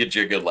 just wanted to get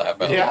you a good laugh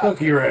out of Yeah.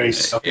 Cookie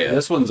race. Okay, Yeah.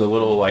 this one's a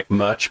little like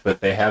much,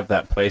 but they have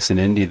that place in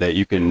Indy that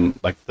you can,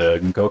 like the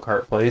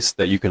go-kart place,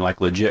 that you can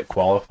like legit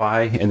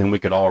qualify, and then we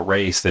could all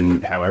race,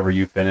 and however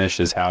you finish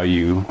is how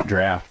you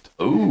draft.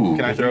 Ooh.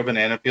 Can I throw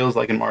banana peels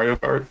like in Mario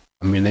Kart?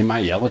 I mean, they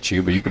might yell at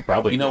you, but you could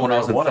probably... When I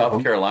was in one of South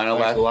them. Carolina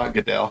Thanks last a lot,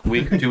 Goodell.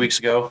 week or 2 weeks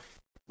ago,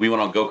 we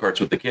went on go-karts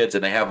with the kids,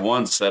 and they have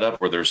one set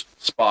up where there's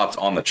spots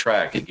on the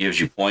track. It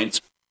gives you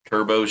points,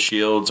 turbo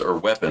shields, or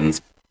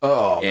weapons.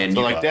 Oh, And So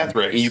you, like Death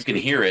Race. you can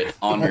hear it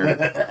on your...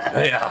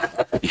 yeah,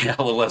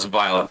 a little less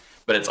violent.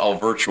 But it's all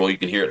virtual. You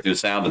can hear it through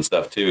sound and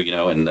stuff, too,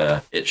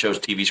 and it shows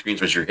TV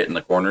screens as you're hitting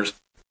the corners.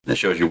 And it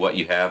shows you what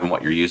you have and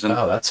what you're using.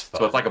 oh, that's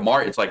fun. So it's like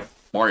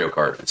Mario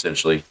Kart,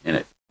 essentially, and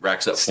it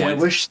racks up See, I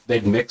points. wish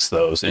they'd mix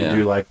those and Yeah.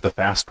 do like the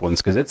fast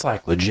ones, because it's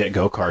like legit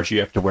go-karts.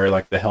 You have to wear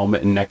like the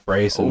helmet and neck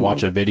brace and Ooh.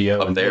 watch a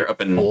video. Up and there, up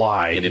in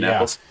fly.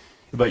 Indianapolis.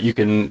 Yeah. But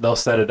they'll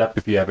set it up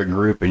if you have a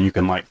group, and you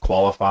can like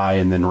qualify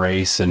and then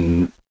race,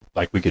 and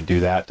like we could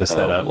do that to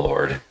set Oh, up.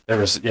 Lord.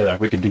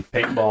 We could do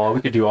paintball. We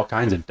could do all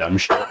kinds of dumb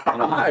shit.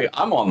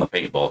 I'm on the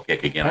paintball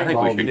kick again. I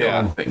think we should go Yeah.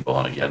 on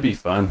paintball That'd again. be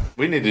fun.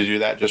 We need to do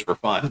that just for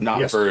fun,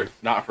 not Yes. for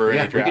Yeah, any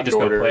we draft could just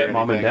go order play or at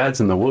mom and anything.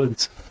 dad's in the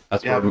woods.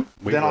 That's Yeah, where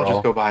we then were I'll just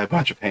all. go buy a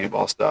bunch of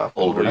paintball stuff.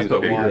 Older, That's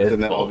what we bigger, want,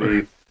 and then I'll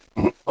be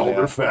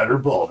Older, fatter,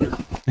 bolder.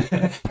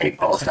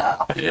 Paintball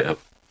style. Yeah.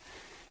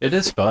 It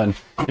is fun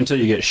until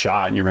you get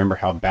shot and you remember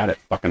how bad it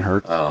fucking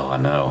hurts. Oh, I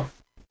know.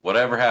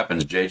 Whatever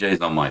happens,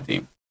 JJ's on my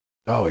team.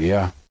 Oh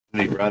yeah.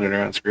 me running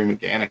around screaming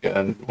Ganica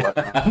and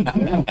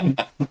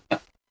whatnot.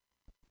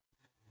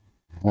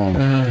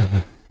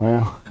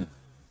 Well,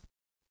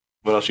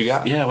 What else you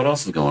got? Yeah, what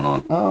else is going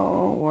on?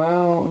 oh,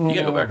 well. You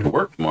gotta go back to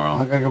work I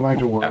tomorrow. gotta go back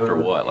to work. After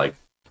what? Like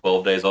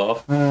 12 days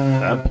off.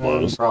 That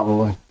blows.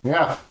 Probably.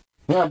 Yeah.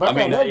 Yeah, but I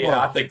mean,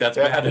 I think that's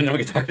bad. And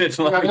we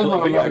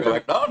gotta go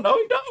back. No,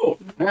 you don't.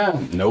 Yeah.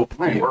 Nope.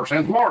 I ain't worked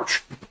since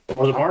March.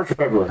 Was it March or I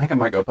February? think I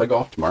might go play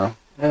golf tomorrow.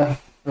 Yeah.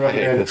 I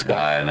hate this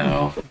guy. I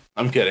know.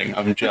 I'm kidding.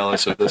 I'm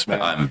jealous of this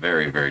man. I'm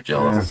very, very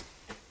jealous.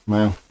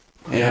 Well,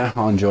 Yeah,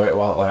 I'll enjoy it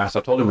while it lasts.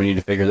 I told him we need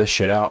to figure this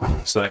shit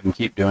out so I can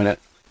keep doing it.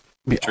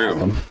 Be True.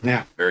 awesome.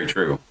 Yeah. Very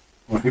true.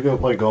 if you go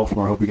play golf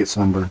tomorrow, I hope you get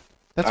sunburned.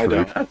 That's I rude.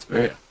 don't. That's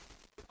very.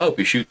 I hope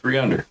you shoot 3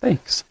 under.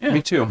 Thanks. Yeah.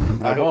 Me too.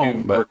 I hope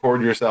you but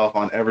record yourself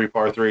on every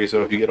par 3,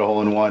 so if you get a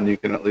hole in one, you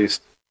can at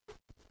least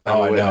have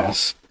Oh, a I know.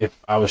 witness. If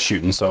I was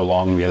shooting so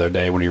long the other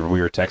day when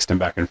we were texting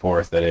back and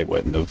forth that it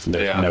wouldn't have.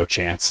 There's Yeah. no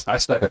chance. I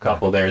stuck a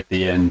couple there at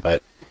the end,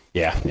 but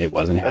yeah, it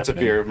wasn't That's a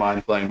happening. fear of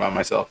mine, playing by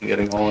myself and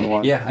getting a hole in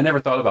one. Yeah, I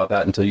never thought about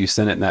that until you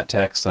sent it in that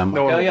text. I'm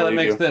No like, one oh will yeah, that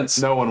believe makes you. sense.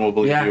 No one will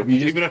believe Yeah, you. you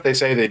just- Even if they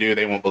say they do,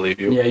 they won't believe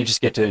you. Yeah, you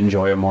just get to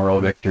enjoy a moral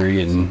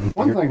victory and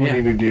One thing we yeah.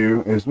 need to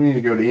do is we need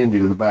to go to Indy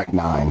to the back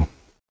 9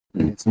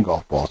 and get some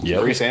golf balls.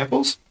 Yep. Free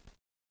samples?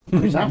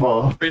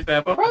 Example. Free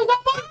sample.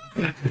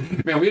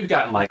 Man, we've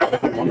gotten like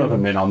one of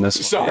them in on this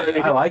one.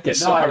 Sorry. I like it. No,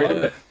 Sorry. I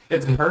love it.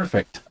 It's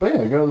perfect. But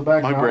yeah, go to the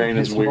back My 9. brain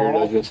get is some weird. I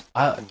balls. just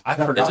I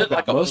forgot Is it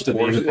like that a most of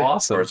these are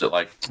awesome. Or is it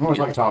like It was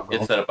like Top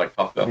Golf. it's set up like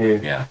Top Golf?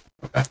 Yeah.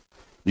 Yeah.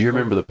 Do you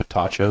remember the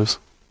Patachos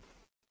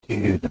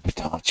Dude, the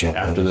Patacha.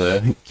 after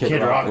the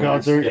Kid Rock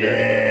concert?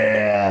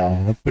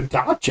 Yeah.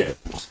 Patacha.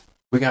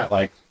 We got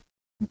like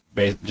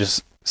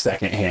just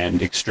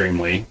secondhand,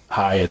 extremely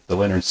high at the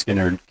Leonard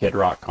Skinner Kid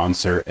Rock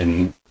concert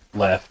and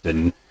left.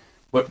 And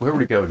where would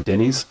we go?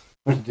 Denny's?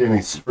 Went to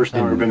Denny's. First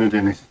time I've been to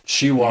Denny's.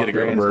 She you walked get a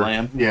grand over.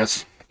 slam.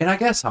 Yes. And I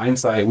guess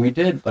hindsight, we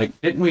did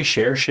didn't we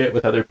share shit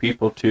with other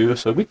people too?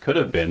 So we could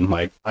have been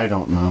like, I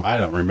don't know. I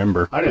don't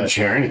remember. I didn't But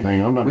share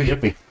anything. I'm not a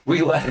hippie.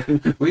 We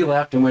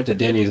left and went to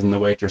Denny's, and the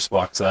waitress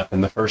walks up,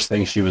 and the first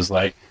thing she was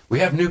like, "We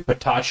have new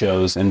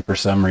Patachos," and for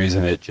some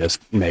reason, it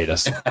just made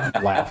us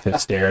laugh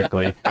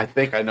hysterically. I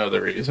think I know the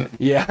reason.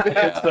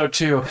 Yeah, so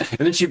too. And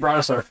then she brought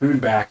us our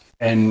food back,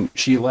 and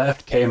she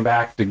left, came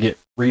back to get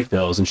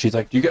refills, and she's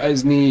like, "Do you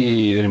guys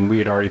need?" And we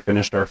had already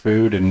finished our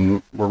food,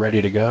 and we're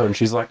ready to go. And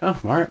she's like, "Oh,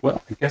 all right.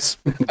 Well, I guess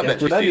I bet we're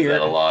you done see here."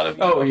 that a lot of.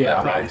 Oh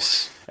yeah,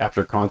 Nice.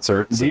 after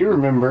concerts. Do you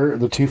remember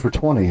the 2 for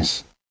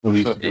 $20s? that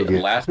we used to go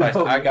get? Last night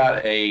I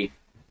got an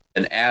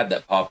ad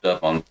that popped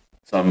up on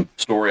some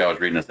story I was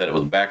reading that said it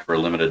was back for a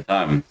limited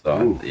time.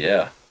 So Ooh.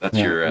 yeah, that's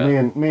Yeah,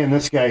 your. me and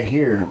this guy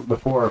here,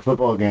 before our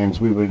football games,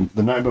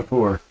 the night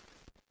before,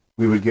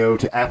 we would go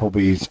to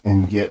Applebee's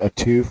and get a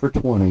 2 for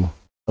 $20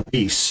 a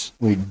piece.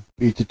 We'd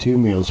eat the 2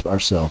 meals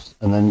ourselves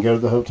and then go to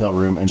the hotel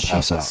room and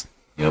pass out.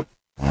 Yep.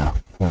 Yeah,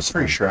 that's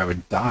Pretty sure I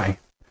would die.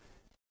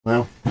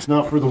 Well, it's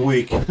not for the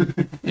weak.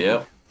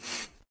 Yep.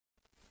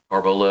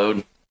 Carbo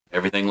load,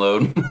 everything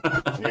load,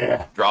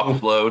 Yeah,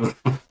 drop load.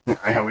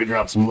 yeah, we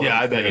dropped some. Yeah,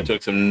 I bet you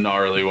took some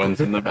gnarly ones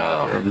in the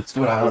bathroom. That's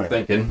what I was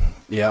thinking.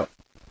 Yep.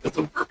 It's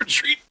a bourbon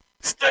street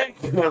steak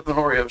with an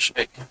Oreo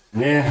shake.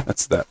 Yeah,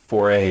 That's that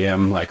 4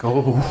 a.m. like,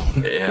 oh.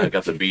 Yeah, I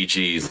got the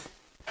BGs.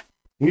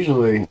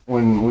 usually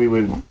when we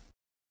would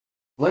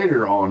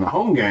later on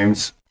home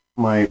games,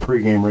 my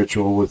pregame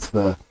ritual with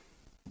the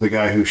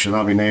guy who should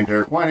not be named,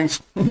 Eric Winings.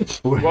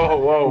 Whoa, whoa,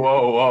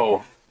 whoa,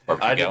 whoa!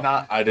 Barbecue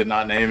I did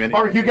not name any.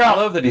 Barbecue I gal.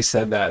 love that he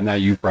said that, and now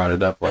you brought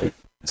it up like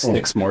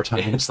 6 more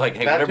times. It's like,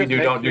 hey, That whatever you just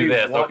do, don't makes do me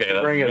this. want Okay,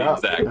 to bring it up.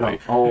 exactly.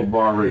 Old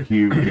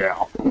barbecue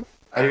gal.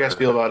 How do you guys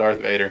feel about Darth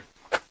Vader?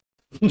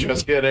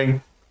 Just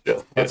kidding.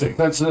 Just That's a kidding.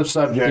 sensitive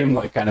Seemed subject.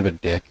 like kind of a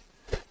dick.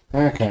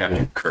 Okay.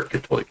 Captain Kirk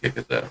could totally kick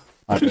his ass.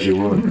 I bet you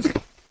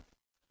would.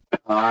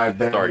 I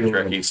bet Sorry, you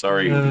would. Trekkie.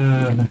 Sorry.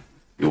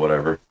 You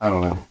whatever. I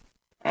don't know.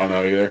 I don't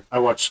know either. I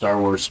watch Star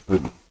Wars,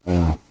 but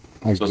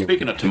So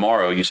speaking of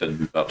tomorrow, you said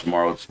about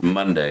tomorrow, it's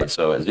Monday.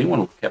 So has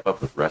anyone kept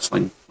up with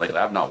wrestling? Like,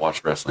 I've not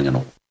watched wrestling in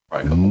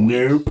probably a couple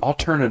weeks. nope. I'll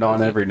turn it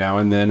on every now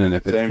and then, and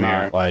if it's Same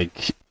not here.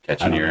 like, I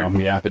Catching don't your. know,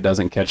 yeah, if it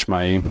doesn't catch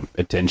my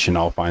attention,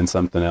 I'll find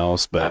something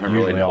else. I But haven't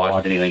usually really I'll watched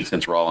watch anything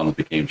since Rollins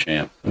became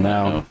champ. So I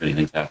No. don't know if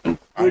anything's happened.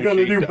 They got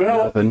a new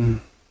belt.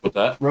 nothing. What's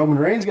that? Roman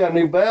Reigns got a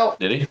new belt.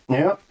 Did he?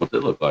 Yep. What's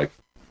it look like?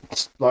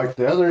 It's like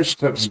the others,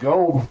 except it's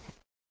gold.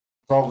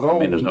 It's all I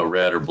gold. mean, there's no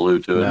red or blue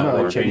to it. No,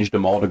 No. they changed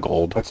them all to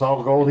gold. It's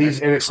all gold. He's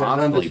and it's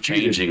Constantly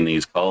undisputed. changing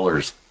these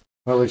colors.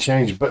 Well, they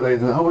changed, but they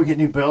we get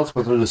new belts,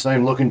 but they're the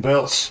same looking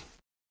belts.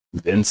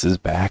 Vince is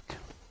back.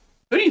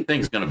 Who do you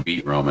think is going to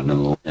beat Roman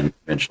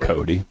eventually?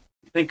 Cody.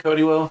 You think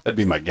Cody will? That'd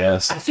be my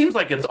guess. It seems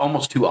like it's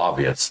almost too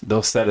obvious.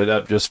 They'll set it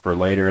up just for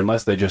later,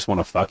 unless they just want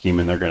to fuck him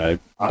and they're gonna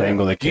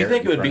dangle the Do you carrot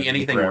think it in would front be of him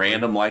anything forever.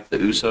 random like the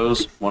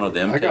Usos? One of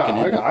them I got,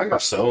 taking I it? got, I Or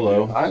got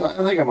Solo. I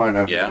think I might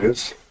know Yeah. who it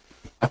is.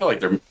 I feel like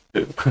they're.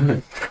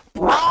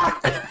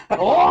 Brock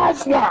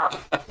Lesnar.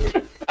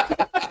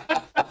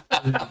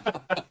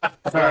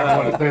 Sorry, I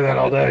want to say that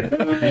all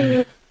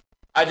day.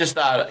 I just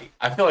thought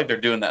I feel like they're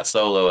doing that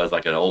Solo as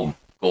like an old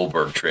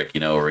Goldberg trick,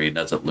 where he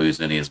doesn't lose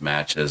any of his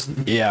matches.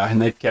 Yeah,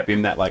 and they've kept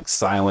him that like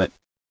silent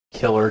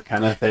killer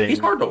kind of thing. He's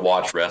hard to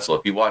watch wrestle.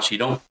 If you watch, he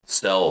don't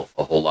sell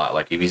a whole lot.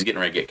 Like if he's getting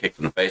ready to get kicked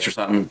in the face or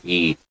something,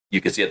 he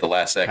You can see at the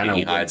last second Kinda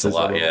he hides a winces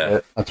lot. little Yeah,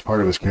 bit. That's part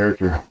of his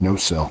character. No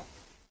sell.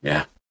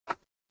 yeah,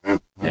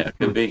 it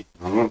could be.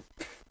 Did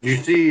you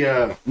see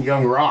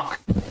Young Rock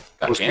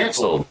Got was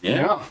canceled.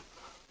 Yeah.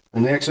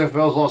 And the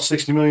XFL's lost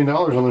 $60 million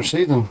on their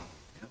season.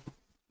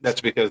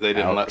 That's because they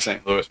didn't let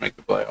St. Louis make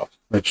the playoffs.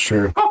 That's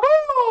true.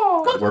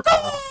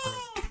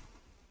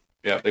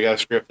 Yeah, they got to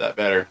script that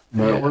better.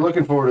 But we're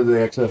looking forward to the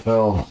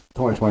XFL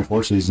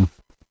 2024 season.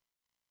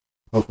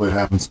 Hopefully it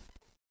happens.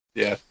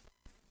 Yeah.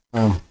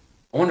 I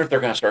wonder if they're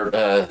going to start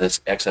this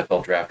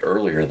XFL draft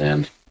earlier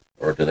then,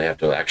 or do they have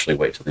to actually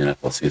wait till the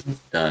NFL season's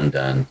done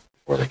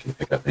before they can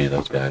pick up any of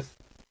those guys?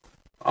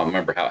 I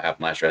remember how it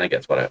happened last year. I think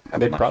that's what happened.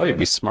 They'd last probably year.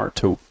 be smart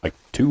to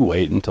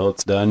wait until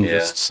it's done, Yeah.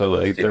 just so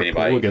like, See if their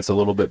anybody- pool gets a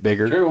little bit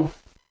bigger.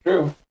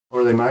 True.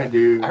 Or they might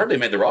do. I heard they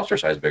made the roster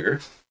size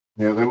bigger.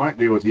 Yeah, they might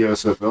do what the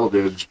USFL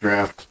did: is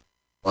draft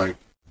like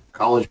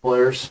college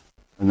players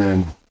and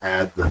then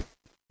add the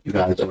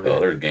guys. The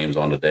other games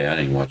on today, I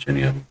didn't watch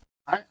any of them.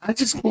 I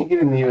just can't get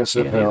in the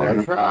USFL.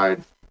 either. I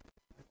tried.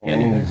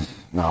 Can't either. It's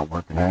not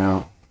working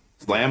out.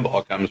 Slam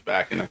ball comes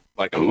back in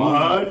like a Ooh.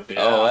 month. Yeah.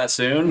 Oh, that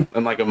soon?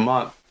 In like a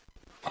month.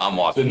 I'm It's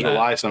watching in that.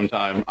 July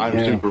sometime. I'm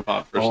Yeah. super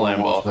pumped for Oh,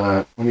 slam what's ball.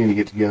 that? We need to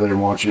get together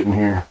and watch it in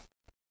here.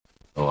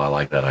 Oh, I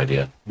like that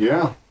idea.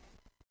 Yeah,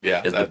 Yeah.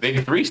 Is the that's-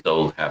 Big Three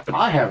still happening?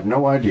 I have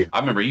no idea. I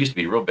remember it used to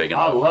be real big.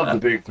 I love the that.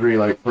 Big Three,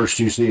 like first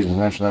 2 seasons.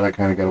 After that, I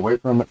kind of got away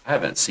from it. I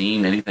haven't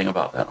seen anything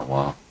about that in a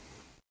while.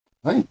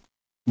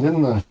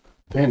 Didn't the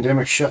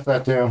pandemic shut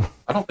that down?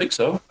 I don't think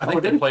so. I Oh, think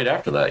it they did? played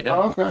after that. Yeah.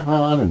 Oh, okay.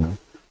 Well, I didn't know.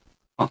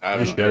 I They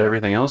don't shut know.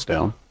 everything else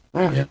down.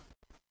 Yeah.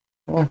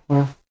 Well,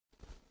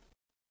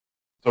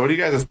 So, what are you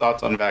guys'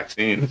 thoughts on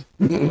vaccines?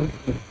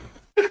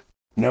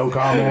 no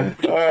comment.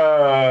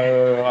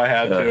 I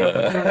had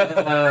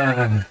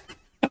to.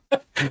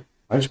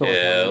 I just don't.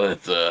 Yeah,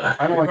 let's. I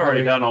don't We've like how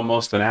already they, done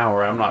almost an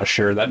hour. I'm not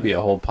sure. That'd be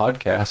a whole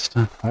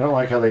podcast. I don't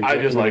like how they. I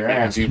get just in like your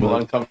making ass, people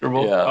but-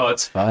 uncomfortable. Yeah. Oh,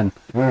 it's fun.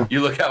 You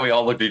look how we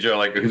all looked at each other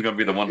like, who's going to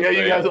be the one to Yeah,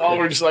 say you guys it? all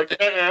were just like,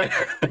 Everybody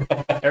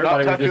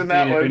was touching just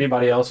that seeing if one.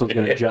 anybody else was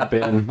going to jump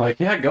in. Like,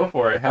 yeah, go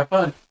for it. Have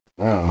fun.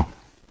 Oh,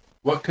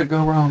 What could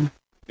go wrong?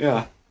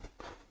 yeah.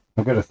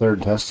 I've got a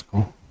third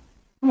testicle.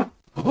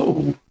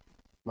 Oh.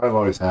 I've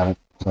always had it,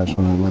 so I just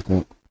wanted to let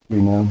that be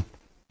known.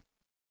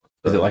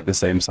 Is it like the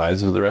same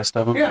size as the rest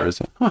of them? Yeah. Or is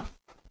it? Huh.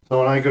 So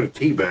when I go to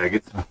teabag,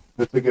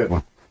 it's a good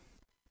one.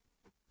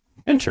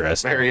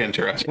 Interesting. Very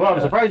interesting. Well,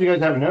 I'm surprised you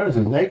guys haven't noticed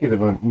it's naked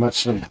of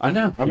much. I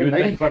know. I've You been would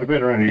naked think. quite a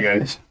bit around you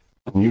guys.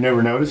 And you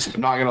never noticed?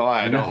 I'm not going to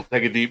lie. I don't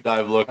take a deep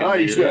dive look. Oh, into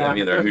you your- should. Yeah,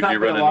 either. There's You're not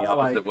been running a the lot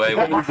opposite like-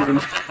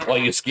 way while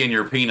you skin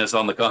your penis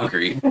on the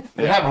concrete.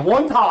 It happened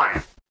one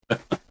time.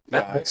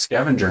 That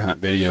scavenger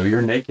hunt video,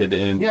 you're naked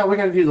in Yeah, we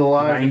got to do the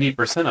live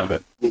 90% of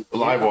it.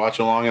 Live watch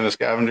along in the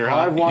scavenger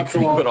live hunt. watch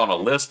You can put along. on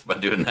a list by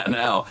doing that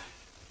now.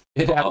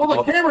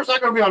 Well, the camera's not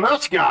going to be on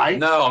us, guy.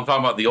 No, I'm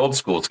talking about the old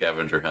school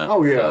scavenger hunt.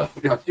 Oh yeah, stuff.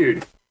 yeah,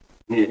 dude.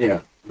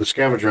 Yeah, the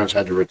scavenger hunts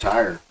had to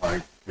retire,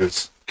 like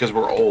because Because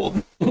we're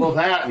old. well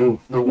that and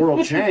the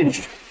world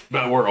changed.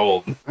 But we're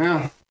old.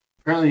 Yeah,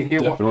 apparently you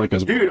can't. Definitely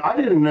because Dude, I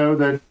didn't know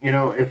that.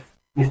 If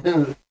you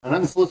send an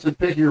unsolicited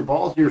pic of your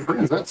balls to your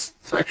friends, that's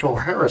sexual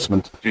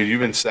harassment. Dude, you've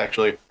been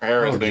sexually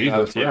harassing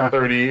Jesus, us for yeah.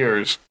 30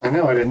 years. I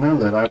know, I didn't know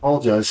that. I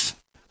apologize.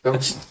 Don't,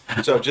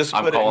 So just to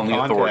I'm put it calling in the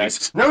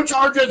context, authorities. no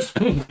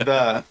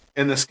charges.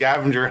 in the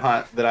scavenger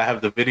hunt that I have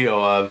the video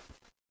of,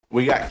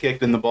 we got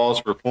kicked in the balls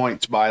for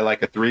points by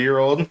like a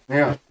 3-year-old.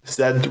 Yeah,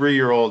 Said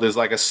 3-year-old is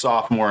like a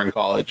sophomore in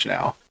college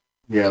now.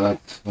 yeah,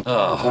 that's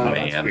Oh,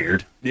 that's man.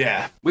 weird.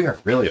 Yeah. We are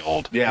really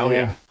old. Yeah.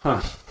 yeah.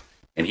 Huh.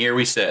 And here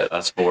we sit,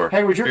 us four.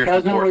 Hey, was your Fearsome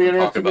cousin Four, really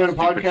talking interested in a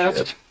about stupid podcast?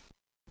 shit.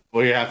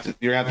 Well,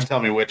 you have to tell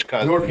me which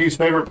cousin. Northview's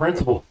favorite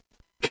principal.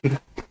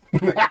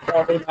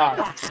 Probably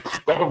not.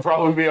 That would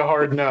probably be a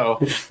hard no.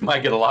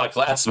 Might get a lot of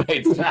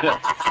classmates.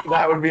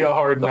 That would be a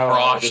hard the no.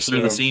 I would frosh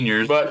through the assume.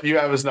 seniors. But you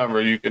have his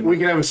number. You can. We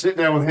can have a sit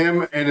down with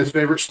him and his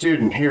favorite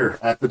student here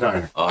at the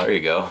diner. Oh, there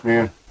you go.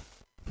 Yeah,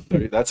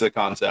 That's a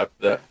concept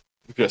that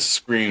just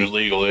screams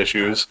legal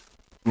issues.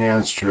 yeah,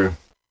 that's true.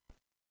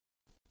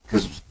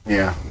 Because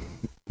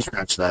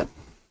scratch that.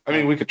 I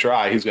mean, we could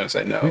try. He's going to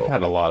say We've no.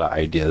 had a lot of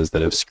ideas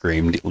that have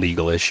screamed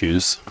legal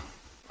issues.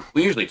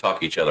 We usually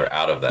talk each other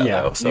out of that,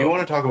 Yeah. though. So You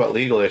want to talk about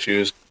legal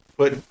issues?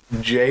 Put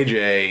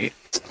JJ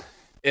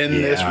in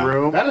this Yeah.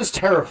 room That is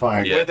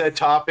terrifying. Yeah. with a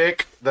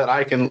topic that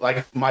I can,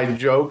 like, my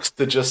jokes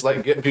to just,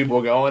 like, get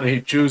people going, and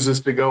he chooses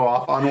to go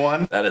off on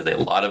one. that is a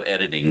lot of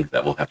editing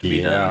that will have to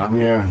be done.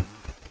 Yeah.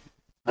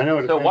 I know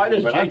it. So why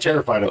does but I'm JJ?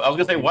 terrified of I was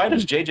gonna say, why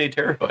does JJ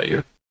terrify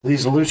you?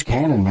 He's a loose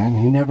cannon,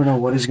 man. You never know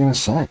what he's going to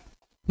say.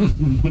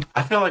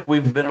 I feel like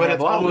we've been But around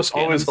it's a lot of almost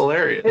those always cannons.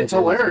 hilarious. It's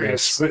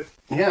hilarious, but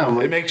yeah, I'm It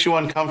like, makes you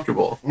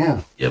uncomfortable.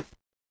 yeah. Yep.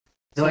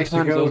 He likes to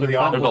Sometimes go those to are the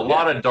fun. There's opposite. a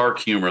lot of dark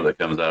humor that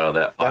comes out of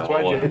that. That's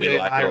why pothole, and we JJ and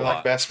like I it are a like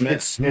lot. best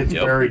mates. It's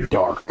Yep. very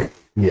dark.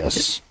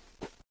 Yes.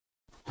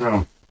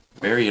 No,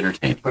 Very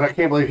entertaining. but I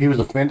can't believe he was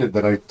offended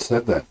that I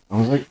said that. I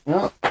was like,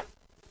 no,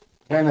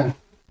 kind of.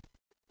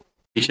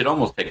 He should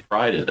almost take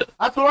pride in it.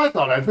 That's what I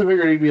thought. I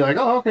figured he'd be like,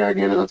 "Oh, okay, I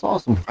get it. That's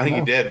awesome." I think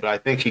he did, but I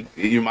think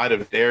you might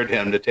have dared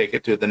him to take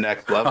it to the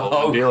next level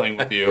when dealing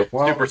with you.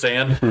 Well, Super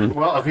Saiyan.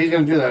 well, if he's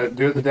gonna do that,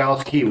 do it the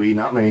Dallas Kiwi,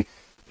 not me.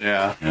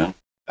 Yeah.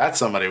 That's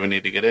somebody we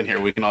need to get in here.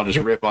 We can all just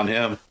rip on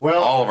him.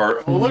 Well, All of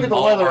our look at the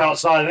all weather of our-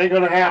 outside. It ain't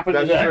gonna happen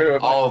today.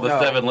 All of the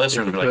 7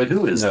 listeners will be like,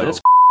 who is this?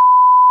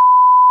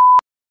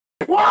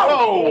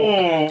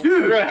 Whoa!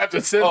 Dude, we're gonna have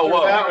to sit Oh, through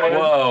whoa, that one.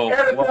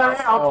 whoa.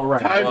 All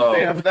right.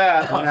 Timestamp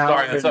that. I'm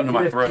sorry, that's something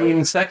in my throat.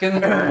 15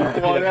 seconds.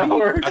 1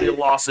 hour. I did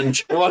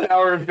lozenge. 1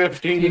 hour and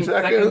 15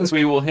 seconds.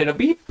 We will hit a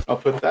beep. I'll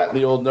put that in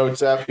the old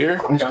notes app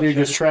here. This dude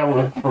just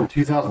traveled from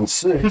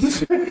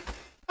 2006.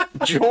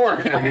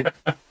 Jordan.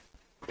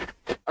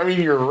 I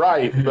mean, you're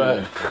right,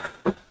 but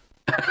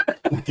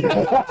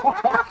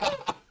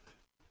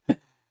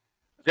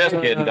Just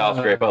kidding, Doll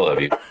Scrape. I love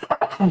you.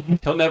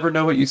 He'll never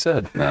know what you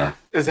said. Nah.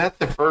 is that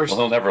the first?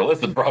 Well, he'll never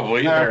listen,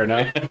 probably. Fair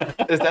enough.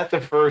 Is that the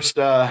first?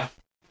 Yeah,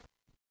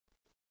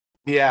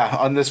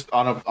 on the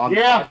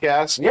Yeah.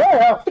 podcast.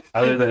 Yeah.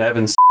 Other than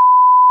Evan's.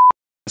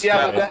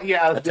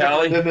 Yeah,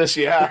 tally? than this.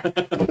 Yeah.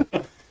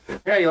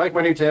 Yeah, you like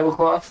my new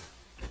tablecloth?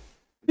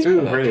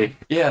 Ooh, really?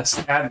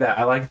 Yes, add that.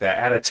 I like that.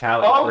 Add a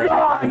tally. Oh, for every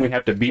God. time we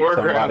have to beat We're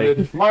somebody.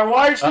 grounded. My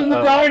wife's in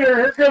the diner.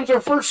 Here comes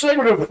our first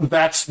segment of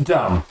That's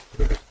Dumb.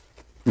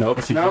 Nope,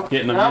 she's Nope. just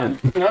getting them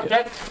in. Nope.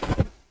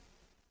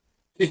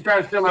 She's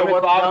trying to steal my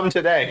What's bottom. dumb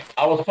today?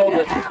 I was told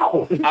that.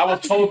 Ow! I was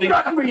told the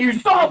You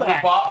saw that.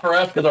 spot for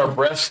us because our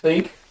breasts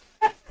stink.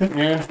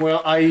 Yeah,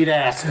 well, I eat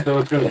ass, so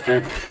it's good.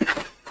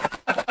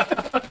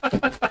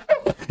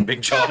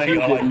 Big Johnny.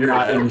 Did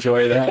not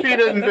enjoy that. He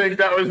didn't think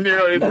that was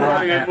nearly as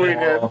funny as we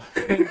did.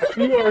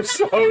 You are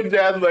so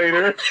dead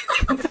later.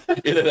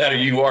 Either that or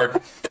you are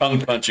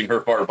tongue punching her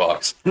fart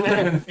box.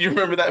 You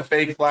remember that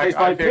fake black Tastes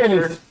eye like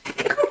picture? pennies.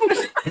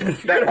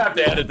 You're gonna have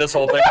to edit this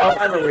whole thing.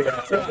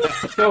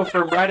 So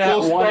from right at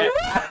 1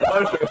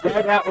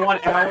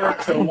 hour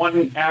to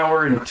 1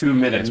 hour and 2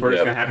 minutes, we're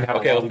just gonna have to have.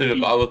 Okay, a let's do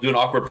it. I'll do an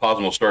awkward pause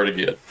and we'll start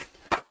again.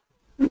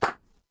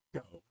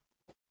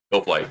 Go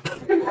flight.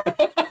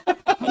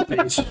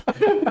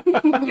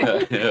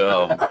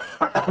 Yeah.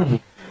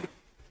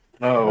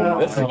 Oh,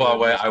 This is what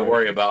I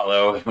worry about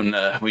though. When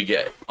we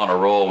get on a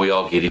roll, we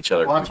all get each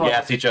other, Well, that's why-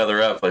 gas each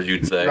other up, as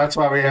you'd say. That's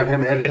why we have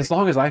him edit. As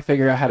long as I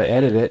figure out how to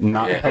edit it and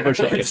not Yeah. publish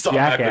like a It's not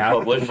back to jackass,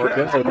 publish. we're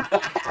good.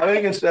 I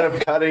think instead of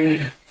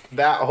cutting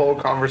that whole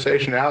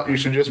conversation out, you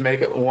should just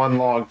make it one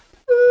long.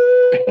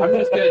 I'm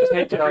just gonna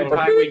take every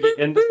time we get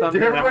into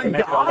something. Did and have to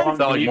make a everybody long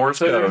die? Like beep. Morse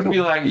So it'll code.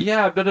 be like,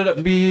 yeah,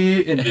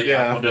 B, and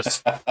Yeah. we'll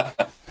just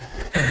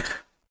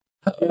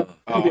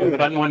Oh, be a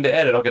fun one to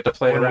edit. I'll get to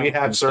play when around. we with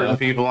have some certain stuff.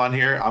 people on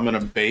here, I'm going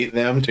to bait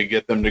them to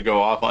get them to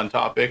go off on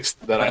topics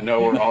that I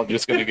know we're all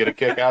just going to get a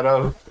kick out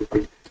of.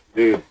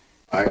 Dude,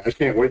 I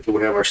can't wait till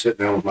we have our sit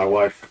down with my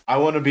wife. I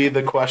want to be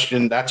the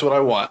question. That's what I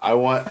want. I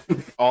want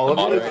all of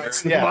moderator.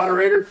 us. The Yeah.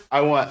 moderator?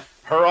 I want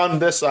her on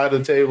this side of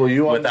the table,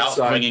 you on Without this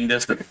side. swinging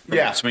distance.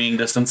 Yeah. Swinging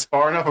distance.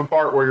 Far enough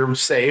apart where you're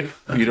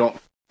safe. You don't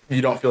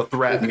feel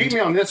threatened. Keep me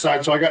on this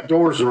side so I got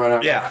doors to run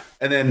out. Yeah.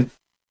 And then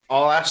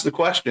I'll ask the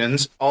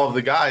questions. All of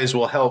the guys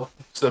will help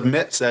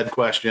submit said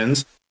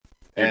questions.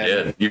 You're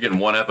dead. You're getting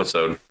one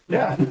episode.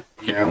 Yeah.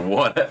 You're getting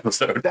one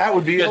episode. That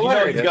would be Because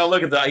hilarious. he's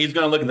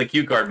gonna look at the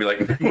cue card and be like,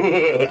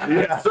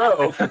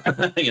 so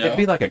you know. It'd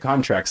be like a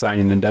contract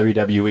signing in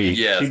WWE.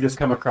 Yes. You just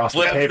come across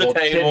Flip the the table,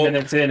 table. 10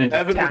 minutes in and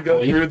Evan would tackle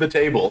go you. through the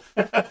table.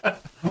 I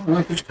don't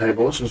like this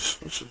table. This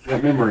is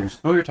memories.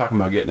 Well, we were talking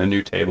about getting a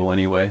new table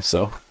anyway,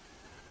 so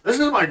This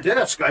is my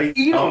desk. I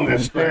eat on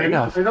this fair thing.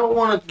 enough. I don't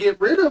want to get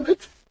rid of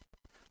it.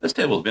 This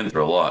table's been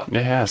through a lot.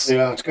 it has.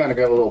 Yeah, it's kind of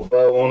got a little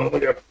bow on it.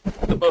 Look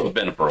at The bow's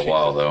been for a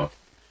while though.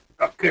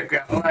 a kick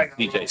out.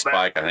 DJ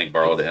Spike, I think,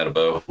 borrowed it had a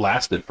bow.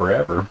 Lasted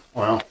forever.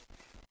 Well,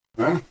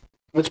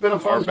 it's been a Our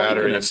fun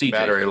battery, and CJ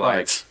battery Spike.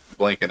 lights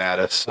blinking at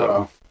us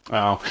Oh,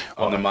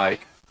 on the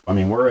mic. I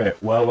mean, we're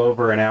at well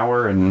over an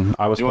hour, and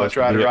I was You wanna supposed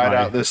try to be at ride my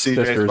out this CJ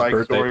sister's Spike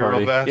birthday story real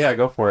party. fast? Yeah,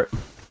 go for it.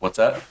 What's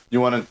that?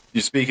 You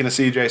speaking of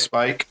CJ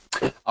Spike?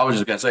 I was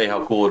just gonna say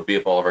how cool it'd be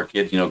if all of our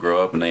kids,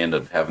 grow up and they end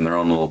up having their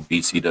own little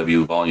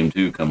BCW Volume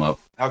 2 come up.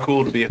 How cool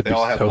would it be if they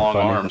all had So long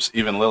funny. arms,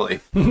 even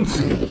Lily?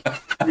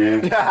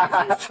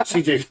 Yeah.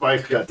 CJ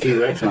Spike's got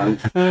T-Rex on.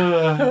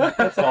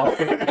 That's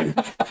awesome.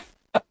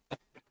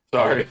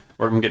 Sorry.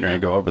 I'm getting ready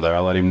to go over there.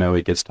 I'll let him know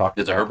he gets talked.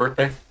 Is it her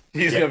birthday?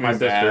 He's Yeah, going my to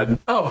be sister. mad.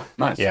 Oh,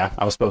 nice. Yeah,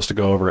 I was supposed to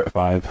go over at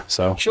 5,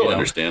 so She'll you know.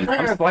 understand.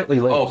 I'm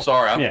slightly late. Oh,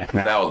 sorry. Yeah,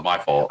 nah. That was my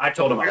fault. I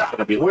told him I was going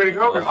to be Way late. to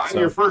go. You're finding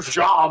your first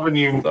job and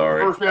you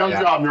Sorry. first down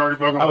Yeah. job and you're already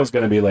fucking I was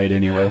going to be late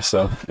anyway,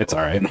 so it's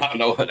all right. I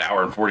know, an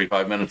hour and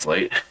 45 minutes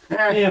late.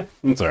 Yeah,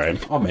 it's all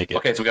right. I'll make it.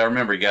 Okay, so we gotta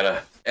remember, you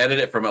gotta edit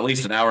it from at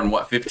least an hour and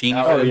 15?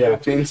 Oh yeah,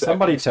 15 seconds.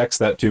 somebody text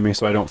that to me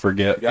so I don't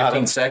forget. Got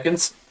 15 it.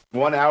 seconds?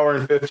 1 hour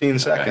and 15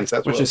 seconds.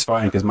 That's Which what, is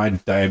fine because my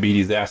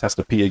diabetes ass has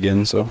to pee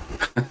again. So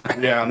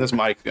yeah, and this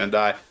mic's going to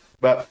die.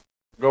 But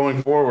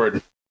going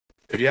forward,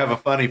 if you have a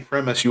funny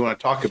premise you want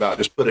to talk about,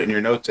 just put it in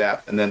your notes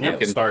app, and then we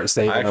can Start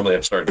saving I actually them.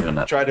 have started doing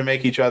that. try to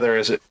make each other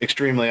as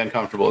extremely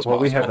uncomfortable as Well,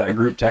 possible. we have that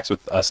group text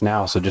with us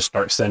now, so just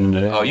start sending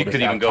it in. Oh, you We'll could just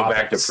even have go back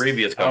to topics.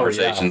 previous Oh, yeah.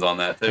 conversations on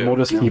that And we'll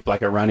too. just keep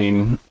like a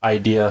running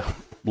idea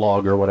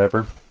log or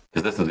whatever.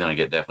 Because this is going to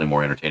get definitely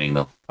more entertaining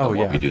though. Oh, when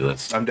yeah. we do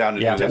this. I'm down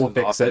to Yeah, do this we'll as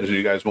fix often it. as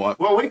you guys want.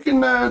 Well, we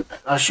can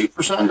shoot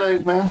for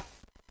Sundays, man.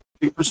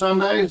 Shoot for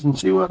Sundays and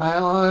see what the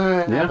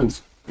hell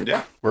happens.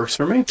 Yeah. Works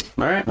for me.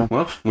 All right.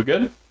 Well, we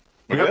good?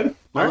 We good?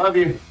 I love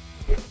you.